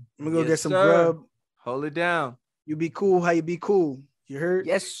 man. I'm gonna go get some grub. Hold it down. You be cool. How you be cool? You heard?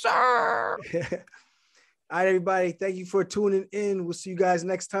 Yes, sir. All right, everybody. Thank you for tuning in. We'll see you guys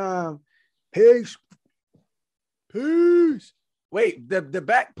next time. Peace. Peace. Wait, the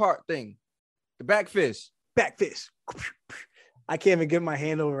back part thing. The back fist. Back fist. I can't even get my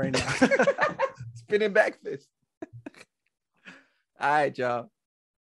hand over right now. Spinning back fist. All right, y'all.